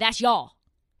 that's y'all.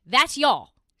 That's y'all.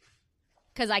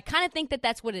 Because I kind of think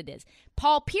that's what it is.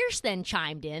 Paul Pierce then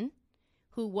chimed in,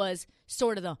 who was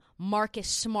sort of the Marcus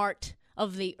Smart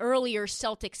of the earlier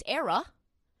Celtics era.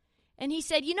 And he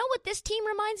said, you know what this team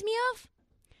reminds me of?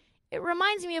 It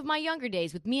reminds me of my younger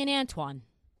days with me and Antoine.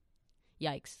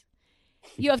 Yikes.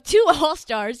 You have 2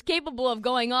 all-stars capable of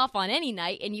going off on any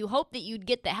night, and you hope that you'd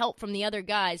get the help from the other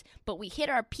guys, but we hit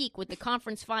our peak with the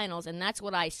conference finals, and that's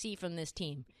what I see from this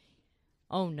team.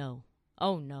 Oh, no.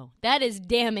 Oh, no. That is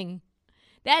damning.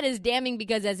 That is damning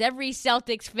because, as every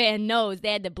Celtics fan knows,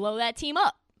 they had to blow that team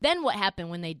up. Then what happened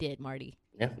when they did, Marty?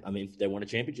 Yeah, I mean, they won a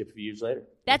championship a few years later.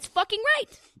 That's fucking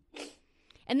right.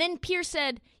 And then Pierce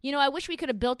said, I wish we could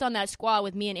have built on that squad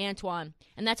with me and Antoine,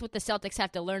 and that's what the Celtics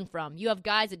have to learn from. You have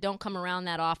guys that don't come around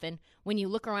that often. When you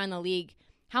look around the league,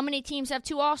 how many teams have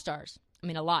 2 all-stars? I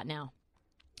mean, a lot now.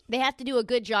 They have to do a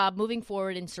good job moving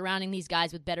forward and surrounding these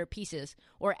guys with better pieces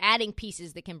or adding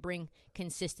pieces that can bring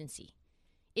consistency.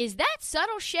 Is that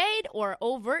subtle shade or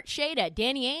overt shade at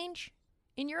Danny Ainge,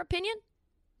 in your opinion?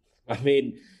 I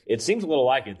mean, it seems a little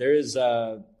like it. There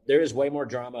is way more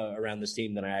drama around this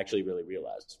team than I actually really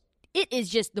realized. It is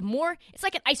just it's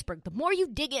like an iceberg. The more you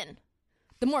dig in,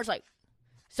 the more it's like,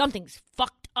 something's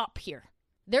fucked up here.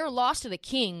 Their loss to the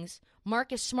Kings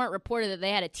Marcus Smart reported that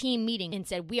they had a team meeting and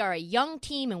said, "We are a young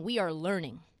team and we are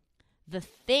learning. The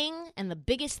thing and the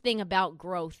biggest thing about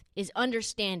growth is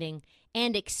understanding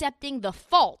and accepting the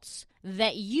faults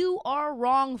that you are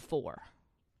wrong for.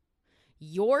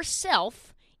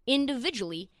 Yourself,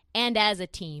 individually, and as a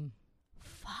team."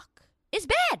 Fuck. It's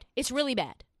bad. It's really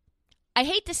bad. I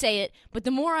hate to say it, but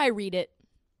the more I read it,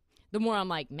 the more I'm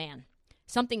like, man,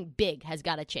 something big has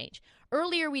got to change.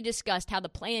 Earlier, we discussed how the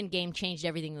play-in game changed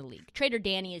everything in the league. Trader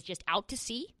Danny is just out to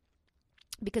sea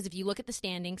because if you look at the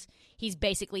standings, he's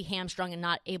basically hamstrung and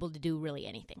not able to do really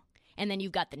anything. And then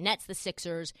you've got the Nets, the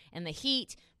Sixers, and the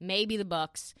Heat, maybe the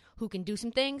Bucks, who can do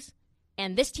some things.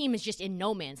 And this team is just in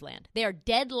no man's land. They are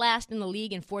dead last in the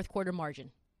league in fourth quarter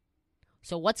margin.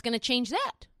 So what's going to change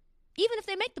that? Even if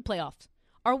they make the playoffs.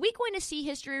 Are we going to see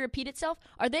history repeat itself?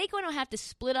 Are they going to have to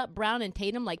split up Brown and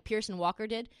Tatum like Pierce and Walker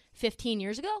did 15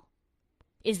 years ago?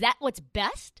 Is that what's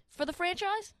best for the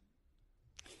franchise?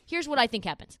 Here's what I think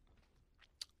happens.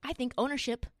 I think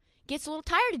ownership gets a little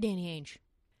tired of Danny Ainge.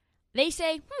 They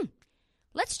say,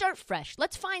 let's start fresh.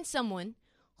 Let's find someone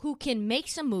who can make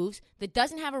some moves that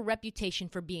doesn't have a reputation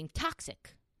for being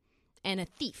toxic and a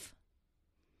thief.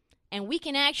 And we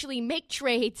can actually make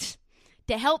trades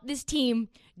to help this team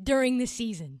during the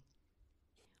season.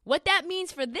 What that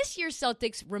means for this year's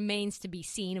Celtics remains to be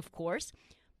seen, of course.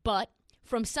 But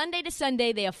from Sunday to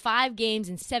Sunday, they have 5 games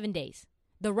in 7 days.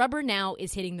 The rubber now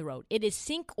is hitting the road. It is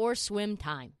sink or swim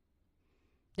time.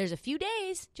 There's a few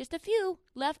days, just a few,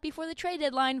 left before the trade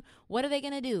deadline. What are they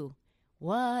going to do?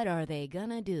 What are they going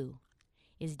to do?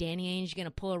 Is Danny Ainge going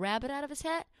to pull a rabbit out of his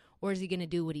hat? Or is he going to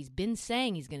do what he's been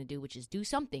saying he's going to do, which is do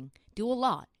something, do a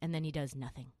lot, and then he does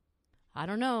nothing? I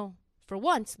don't know. For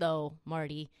once, though,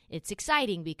 Marty, it's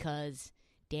exciting because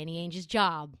Danny Ainge's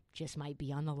job just might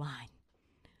be on the line.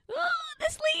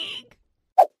 This league!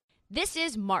 This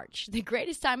is March. The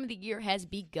greatest time of the year has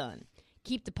begun.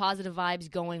 Keep the positive vibes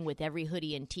going with every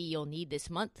hoodie and tee you'll need this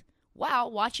month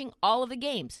while watching all of the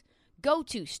games. Go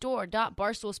to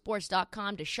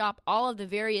store.barstoolsports.com to shop all of the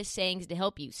various sayings to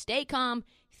help you stay calm,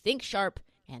 think sharp,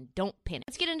 and don't panic.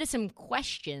 Let's get into some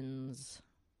questions.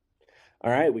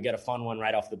 All right, we got a fun one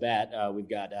right off the bat. We've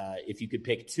got, if you could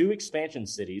pick 2 expansion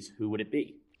cities, who would it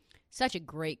be? Such a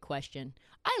great question.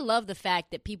 I love the fact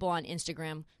that people on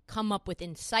Instagram come up with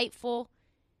insightful,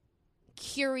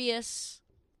 curious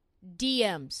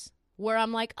DMs where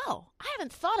I'm like, oh, I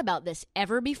haven't thought about this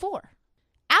ever before.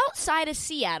 Outside of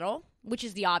Seattle, which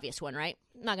is the obvious one, right?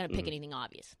 I'm not going to pick anything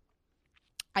obvious.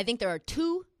 I think there are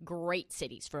 2 great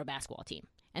cities for a basketball team,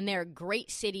 and they're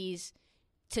great cities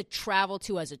to travel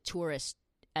to as a tourist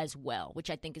as well, which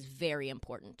I think is very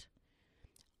important.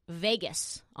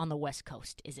 Vegas on the West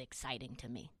Coast is exciting to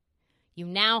me. You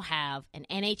now have an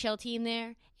NHL team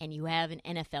there, and you have an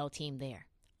NFL team there.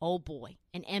 Oh boy,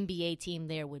 an NBA team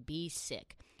there would be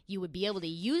sick. You would be able to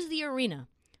use the arena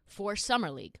for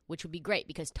Summer League, which would be great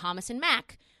because Thomas and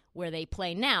Mack, where they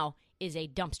play now, is a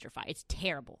dumpster fire. It's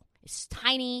terrible. It's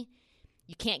tiny.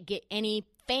 You can't get any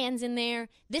fans in there.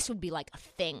 This would be like a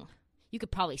thing. You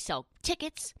could probably sell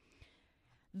tickets.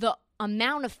 The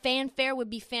amount of fanfare would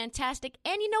be fantastic.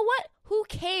 And you know what? Who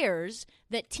cares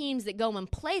that teams that go and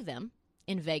play them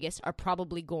in Vegas are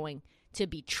probably going to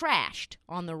be trashed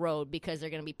on the road because they're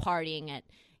going to be partying at,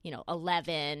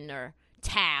 11 or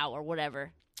Tau or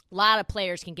whatever. A lot of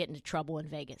players can get into trouble in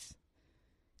Vegas.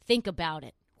 Think about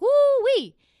it.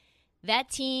 Woo-wee! That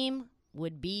team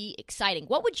would be exciting.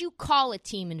 What would you call a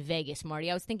team in Vegas,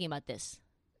 Marty? I was thinking about this.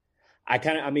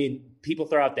 People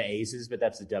throw out the Aces, but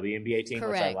that's the WNBA team,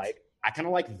 Correct. which I like. I kind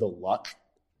of like the Luck,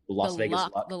 the Las Vegas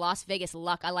Luck. The Las Vegas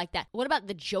Luck. I like that. What about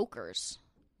the Jokers?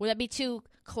 Would that be too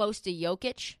close to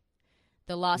Jokic?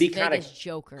 The Las Vegas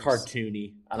Jokers.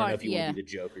 Cartoony. I don't know if you want to be the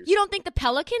Jokers. You don't think the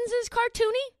Pelicans is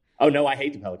cartoony? Oh, no, I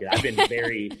hate the Pelicans. I've been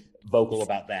very vocal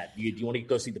about that. Do you want to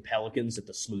go see the Pelicans at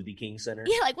the Smoothie King Center?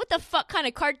 Yeah, like what the fuck kind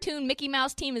of cartoon Mickey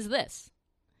Mouse team is this?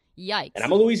 Yikes. And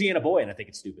I'm a Louisiana boy, and I think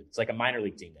it's stupid. It's like a minor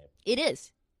league team name. It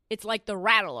is. It's like the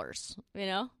Rattlers,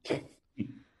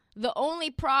 The only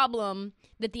problem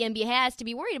that the NBA has to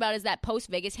be worried about is that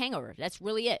post-Vegas hangover. That's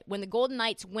really it. When the Golden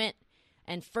Knights went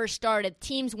and first started,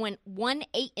 teams went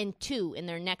 1-8-2 in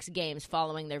their next games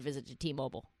following their visit to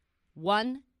T-Mobile.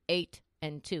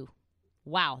 1-8-2.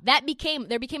 Wow. There became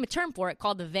a term for it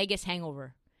called the Vegas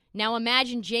hangover. Now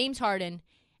imagine James Harden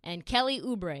and Kelly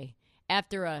Oubre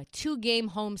after a 2-game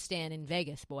homestand in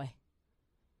Vegas, boy.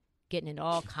 Getting into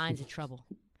all kinds of trouble.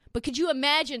 But could you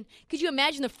imagine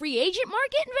the free agent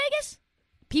market in Vegas?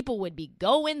 People would be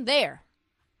going there.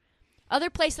 Other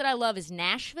place that I love is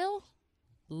Nashville.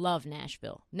 Love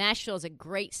Nashville. Nashville is a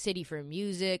great city for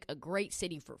music, a great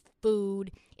city for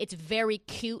food. It's very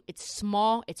cute. It's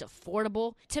small. It's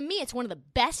affordable. To me, it's one of the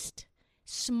best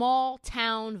small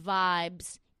town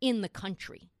vibes in the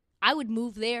country. I would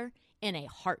move there in a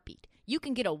heartbeat. You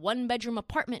can get a one-bedroom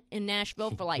apartment in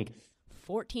Nashville for like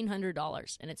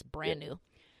 $1,400, and it's brand new.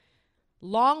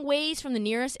 Long ways from the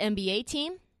nearest NBA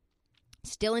team.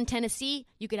 Still in Tennessee,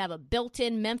 you could have a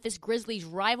built-in Memphis Grizzlies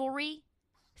rivalry.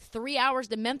 3 hours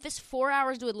to Memphis, 4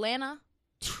 hours to Atlanta.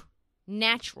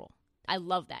 Natural. I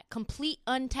love that. Complete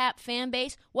untapped fan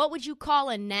base. What would you call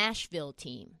a Nashville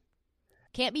team?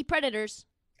 Can't be Predators.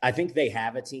 I think they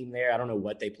have a team there. I don't know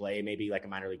what they play. Maybe like a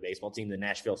minor league baseball team, the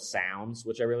Nashville Sounds,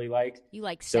 which I really like. You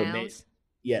like sounds?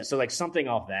 So like something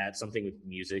off that, something with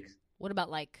music. What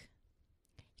about like,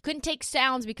 you couldn't take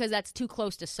Sounds because that's too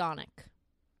close to Sonic.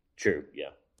 True, yeah.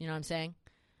 You know what I'm saying?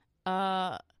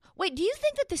 Wait, do you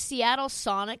think that the Seattle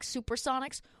Sonics,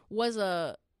 Supersonics, was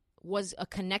a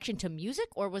connection to music,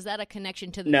 or was that a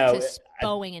connection to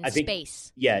Boeing and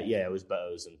space? Yeah, it was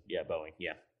Bose and Boeing,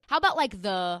 yeah. How about like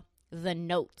the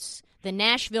notes, the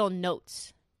Nashville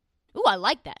Notes? Ooh, I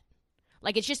like that.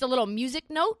 Like it's just a little music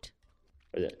note.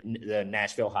 Or the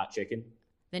Nashville Hot Chicken.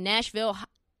 The Nashville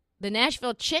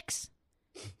Chicks.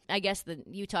 I guess the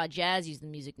Utah Jazz use the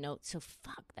music note. So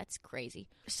fuck, that's crazy.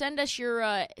 Send us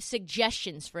your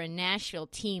suggestions for a Nashville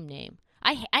team name.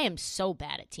 I am so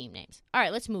bad at team names. All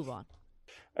right, let's move on.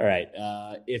 All right.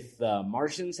 If the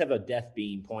Martians have a death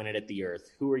beam pointed at the Earth,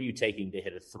 who are you taking to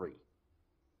hit a 3?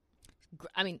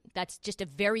 I mean, that's just a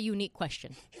very unique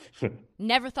question.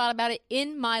 Never thought about it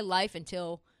in my life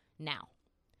until now.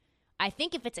 I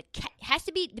think if it's it has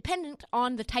to be dependent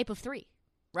on the type of 3,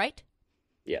 right?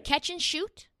 Yeah. Catch and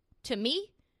shoot, to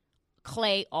me,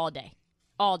 Clay all day.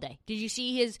 All day. Did you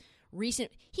see his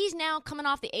recent... He's now coming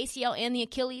off the ACL and the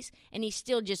Achilles, and he's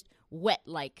still just wet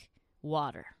like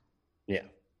water. Yeah.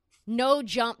 No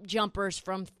jumpers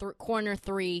from corner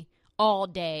 3 all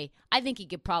day. I think he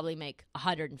could probably make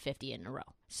 150 in a row.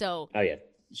 So... Oh, yeah.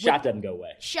 Shot doesn't go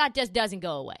away. Shot just doesn't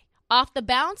go away. Off the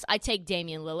bounce, I take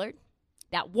Damian Lillard.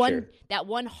 That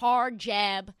one hard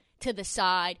jab to the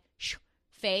side,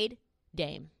 fade,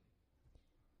 Dame.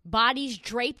 Bodies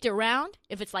draped around,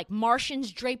 if it's like Martians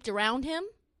draped around him,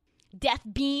 death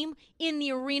beam in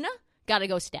the arena, gotta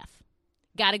go Steph.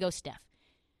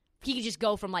 He could just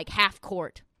go from like half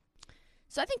court.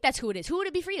 So I think that's who it is. Who would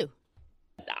it be for you?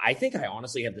 I think I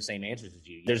honestly have the same answers as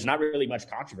you. There's not really much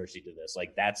controversy to this.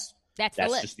 Like that's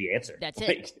just the answer. That's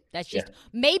it. That's just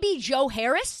maybe Joe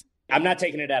Harris. I'm not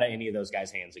taking it out of any of those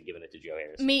guys' hands and giving it to Joe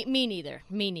Harris. Me neither.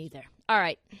 All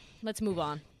right, let's move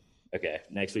on. Okay,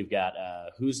 next we've got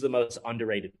who's the most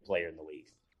underrated player in the league?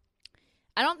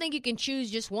 I don't think you can choose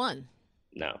just one.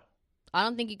 No. I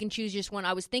don't think you can choose just one.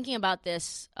 I was thinking about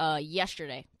this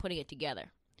yesterday, putting it together.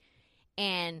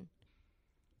 And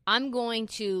I'm going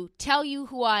to tell you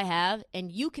who I have,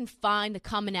 and you can find the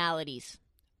commonalities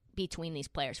between these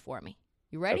players for me.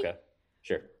 You ready? Okay,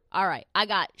 sure. All right, I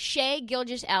got Shai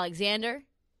Gilgeous-Alexander.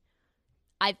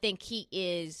 I think he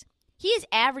is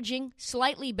averaging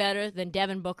slightly better than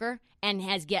Devin Booker and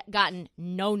has gotten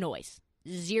no noise,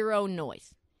 zero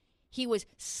noise. He was,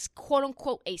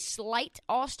 quote-unquote, a slight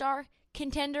all-star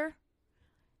contender,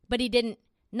 but he didn't,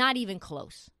 not even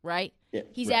close, right? Yeah,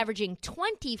 He's right. averaging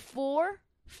 24,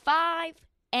 5,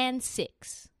 and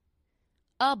 6.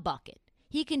 A bucket.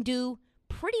 He can do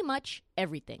pretty much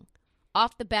everything.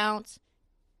 Off the bounce,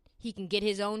 he can get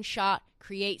his own shot,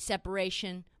 create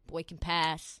separation, boy can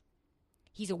pass.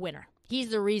 He's a winner. He's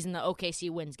the reason the OKC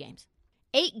wins games.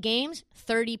 8 games,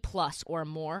 30-plus or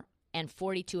more, and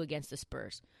 42 against the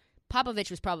Spurs. Popovich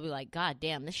was probably like, God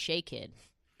damn, this Shai kid.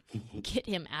 Get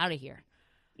him out of here.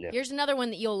 Yeah. Here's another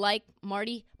one that you'll like,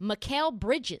 Marty. Mikal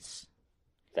Bridges.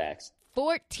 Facts.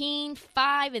 14,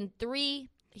 5, and 3.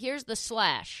 Here's the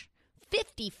slash.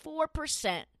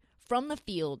 54% from the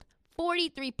field,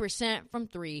 43% from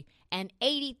 3, and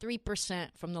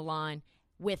 83% from the line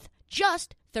with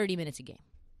just 30 minutes a game.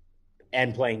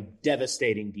 And playing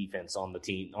devastating defense on the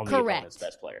team, on the opponent's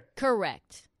best player.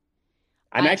 Correct.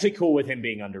 I'm actually cool with him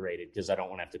being underrated because I don't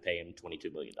want to have to pay him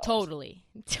 $22 million. Totally.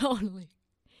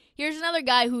 Here's another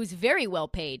guy who's very well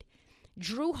paid.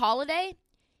 Drew Holiday.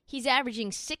 He's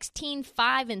averaging 16,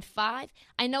 5, and 5.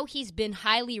 I know he's been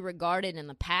highly regarded in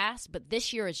the past, but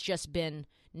this year it's just been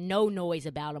no noise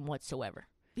about him whatsoever.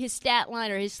 His stat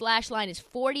line or his slash line is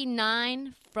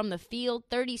 49 from the field,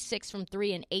 36 from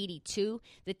 3, and 82.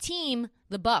 The team,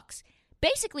 the Bucks,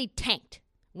 basically tanked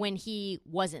when he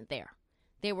wasn't there.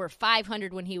 They were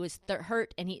 500 when he was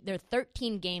hurt, and they're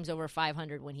 13 games over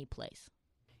 500 when he plays.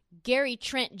 Gary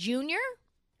Trent Jr.,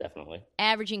 Definitely.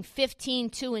 Averaging 15,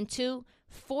 2 and 2,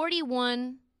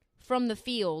 41 from the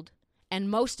field, and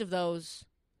most of those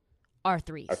are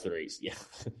threes. Yeah.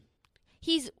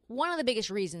 He's one of the biggest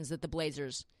reasons that the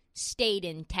Blazers stayed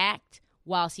intact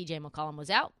while C.J. McCollum was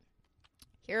out.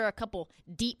 Here are a couple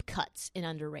deep cuts in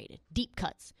underrated. Deep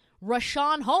cuts.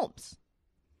 Richaun Holmes.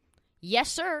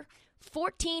 Yes, sir.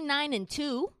 14, 9 and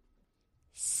 2.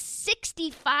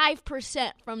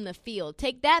 65% from the field.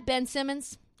 Take that, Ben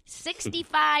Simmons.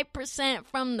 65%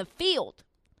 from the field.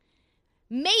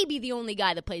 Maybe the only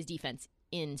guy that plays defense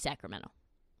in Sacramento.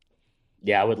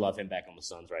 Yeah, I would love him back on the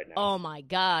Suns right now. Oh, my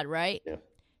God, right? Yeah.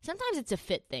 Sometimes it's a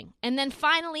fit thing. And then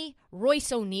finally,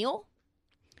 Royce O'Neal.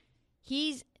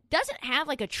 He doesn't have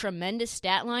like a tremendous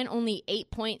stat line, only 8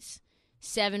 points,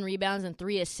 7 rebounds, and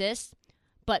 3 assists.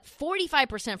 But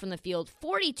 45% from the field,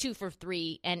 42 for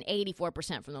 3, and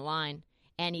 84% from the line.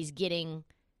 And he's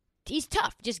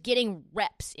tough, just getting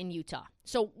reps in Utah.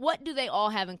 So what do they all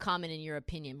have in common in your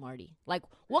opinion, Marty? Like,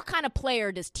 what kind of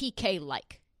player does TK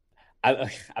like?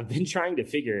 I've been trying to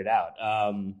figure it out.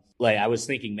 I was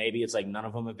thinking maybe it's like none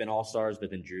of them have been all-stars,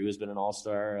 but then Drew has been an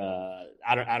all-star.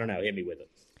 I don't know. Hit me with it.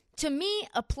 To me,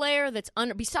 a player that's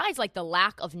besides like the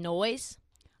lack of noise,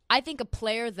 I think a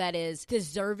player that is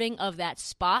deserving of that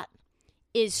spot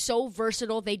is so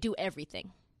versatile. They do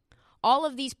everything. All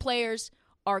of these players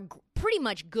are pretty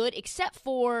much good, except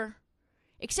for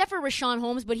Richaun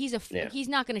Holmes, but he's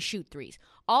not going to shoot threes.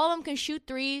 All of them can shoot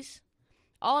threes.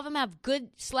 All of them have good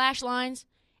slash lines,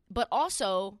 but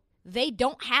also they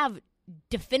don't have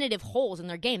definitive holes in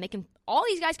their game. All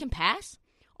these guys can pass.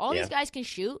 All these guys can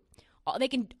shoot. They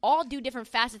can all do different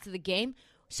facets of the game.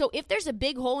 So if there's a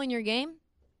big hole in your game,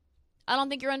 I don't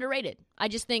think you're underrated. I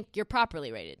just think you're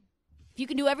properly rated. If you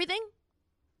can do everything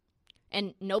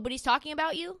and nobody's talking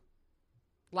about you,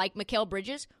 like Mikal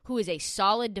Bridges, who is a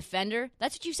solid defender,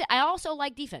 that's what you said. I also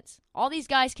like defense. All these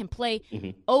guys can play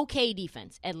okay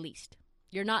defense, at least.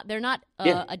 They're not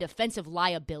a defensive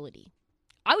liability.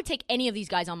 I would take any of these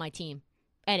guys on my team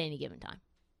at any given time.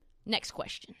 Next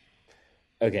question.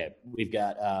 Okay, we've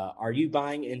got, are you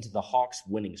buying into the Hawks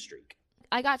winning streak?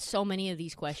 I got so many of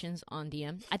these questions on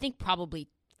DM. I think probably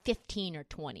 15 or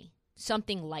 20,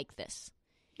 something like this.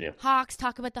 Yeah. Hawks,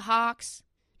 talk about the Hawks.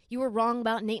 You were wrong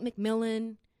about Nate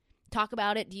McMillan. Talk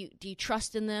about it. Do you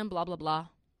trust in them? Blah, blah, blah.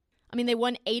 I mean, they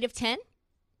won 8 of 10.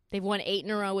 They've won 8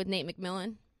 in a row with Nate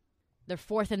McMillan. They're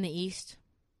 4th in the East.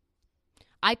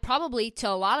 I probably, to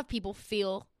a lot of people,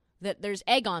 feel that there's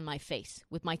egg on my face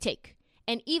with my take.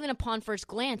 And even upon first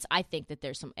glance, I think that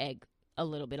there's some egg a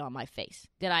little bit on my face.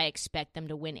 Did I expect them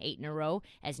to win 8 in a row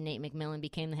as Nate McMillan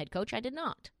became the head coach? I did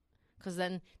not. Because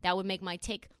then that would make my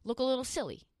take look a little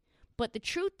silly. But the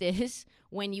truth is,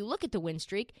 when you look at the win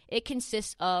streak, it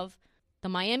consists of the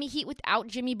Miami Heat without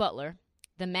Jimmy Butler,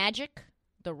 the Magic,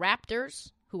 the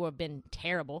Raptors, who have been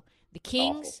terrible, the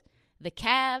Kings, the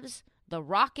Cavs, the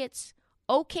Rockets,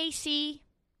 OKC,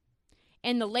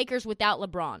 and the Lakers without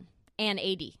LeBron and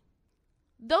AD.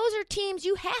 Those are teams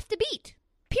you have to beat,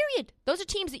 period. Those are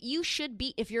teams that you should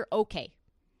beat if you're okay.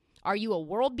 Are you a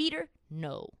world beater?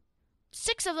 No.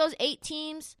 6 of those 8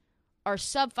 teams are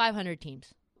sub-500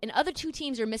 teams. And other 2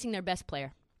 teams are missing their best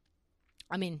player.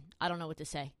 I mean, I don't know what to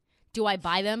say. Do I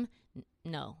buy them?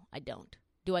 No, I don't.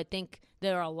 Do I think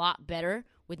they're a lot better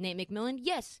with Nate McMillan?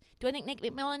 Yes. Do I think Nate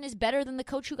McMillan is better than the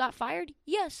coach who got fired?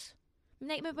 Yes.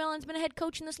 Nate McMillan's been a head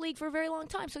coach in this league for a very long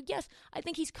time. So, yes, I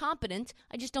think he's competent.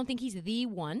 I just don't think he's the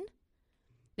one.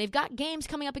 They've got games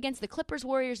coming up against the Clippers,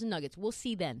 Warriors, and Nuggets. We'll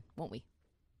see then, won't we?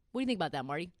 What do you think about that,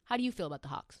 Marty? How do you feel about the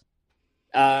Hawks?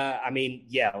 I mean,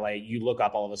 yeah, like you look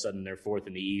up all of a sudden they're 4th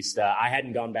in the East. I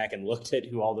hadn't gone back and looked at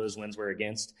who all those wins were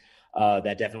against.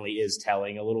 That definitely is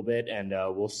telling a little bit, and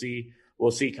we'll see.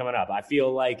 We'll see coming up. I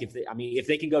feel like if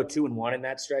they can go 2-1 in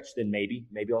that stretch, then maybe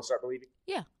I'll start believing.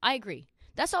 Yeah, I agree.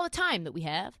 That's all the time that we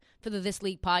have for the This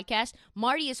League podcast.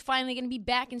 Marty is finally going to be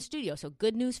back in studio, so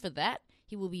good news for that.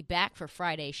 He will be back for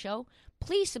Friday's show.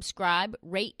 Please subscribe,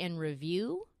 rate, and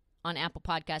review on Apple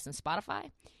Podcasts and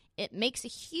Spotify. It makes a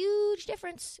huge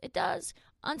difference. It does.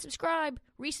 Unsubscribe,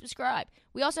 resubscribe.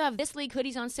 We also have This League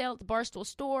hoodies on sale at the Barstool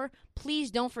store.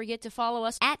 Please don't forget to follow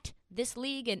us at This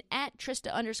League and at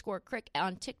Trista_Crick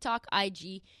on TikTok,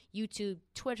 IG, YouTube,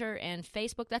 Twitter, and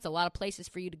Facebook. That's a lot of places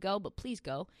for you to go, but please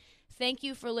go. Thank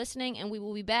you for listening, and we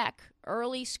will be back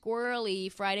early, squirrely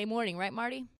Friday morning. Right,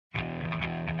 Marty?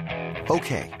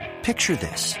 Okay, picture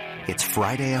this. It's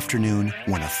Friday afternoon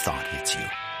when a thought hits you.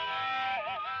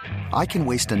 I can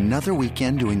waste another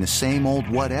weekend doing the same old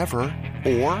whatever,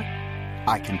 or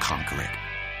I can conquer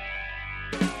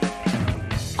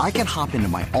it. I can hop into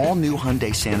my all-new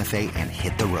Hyundai Santa Fe and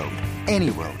hit the road. Any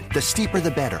road. The steeper,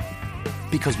 the better.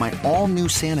 Because my all-new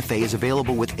Santa Fe is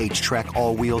available with H-Track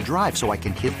all-wheel drive, so I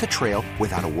can hit the trail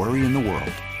without a worry in the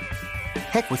world.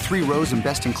 Heck, with 3 rows and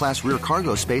best-in-class rear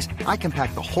cargo space, I can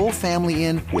pack the whole family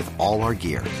in with all our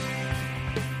gear.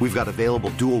 We've got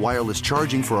available dual wireless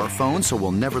charging for our phones, so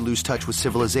we'll never lose touch with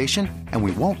civilization, and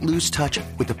we won't lose touch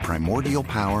with the primordial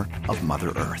power of Mother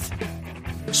Earth.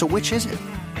 So which is it?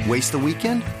 Waste the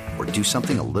weekend or do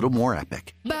something a little more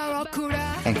epic?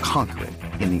 And conquer it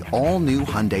in the all-new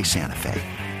Hyundai Santa Fe.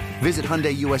 Visit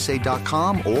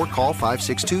HyundaiUSA.com or call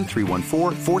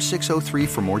 562-314-4603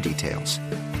 for more details.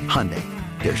 Hyundai,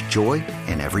 there's joy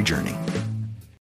in every journey.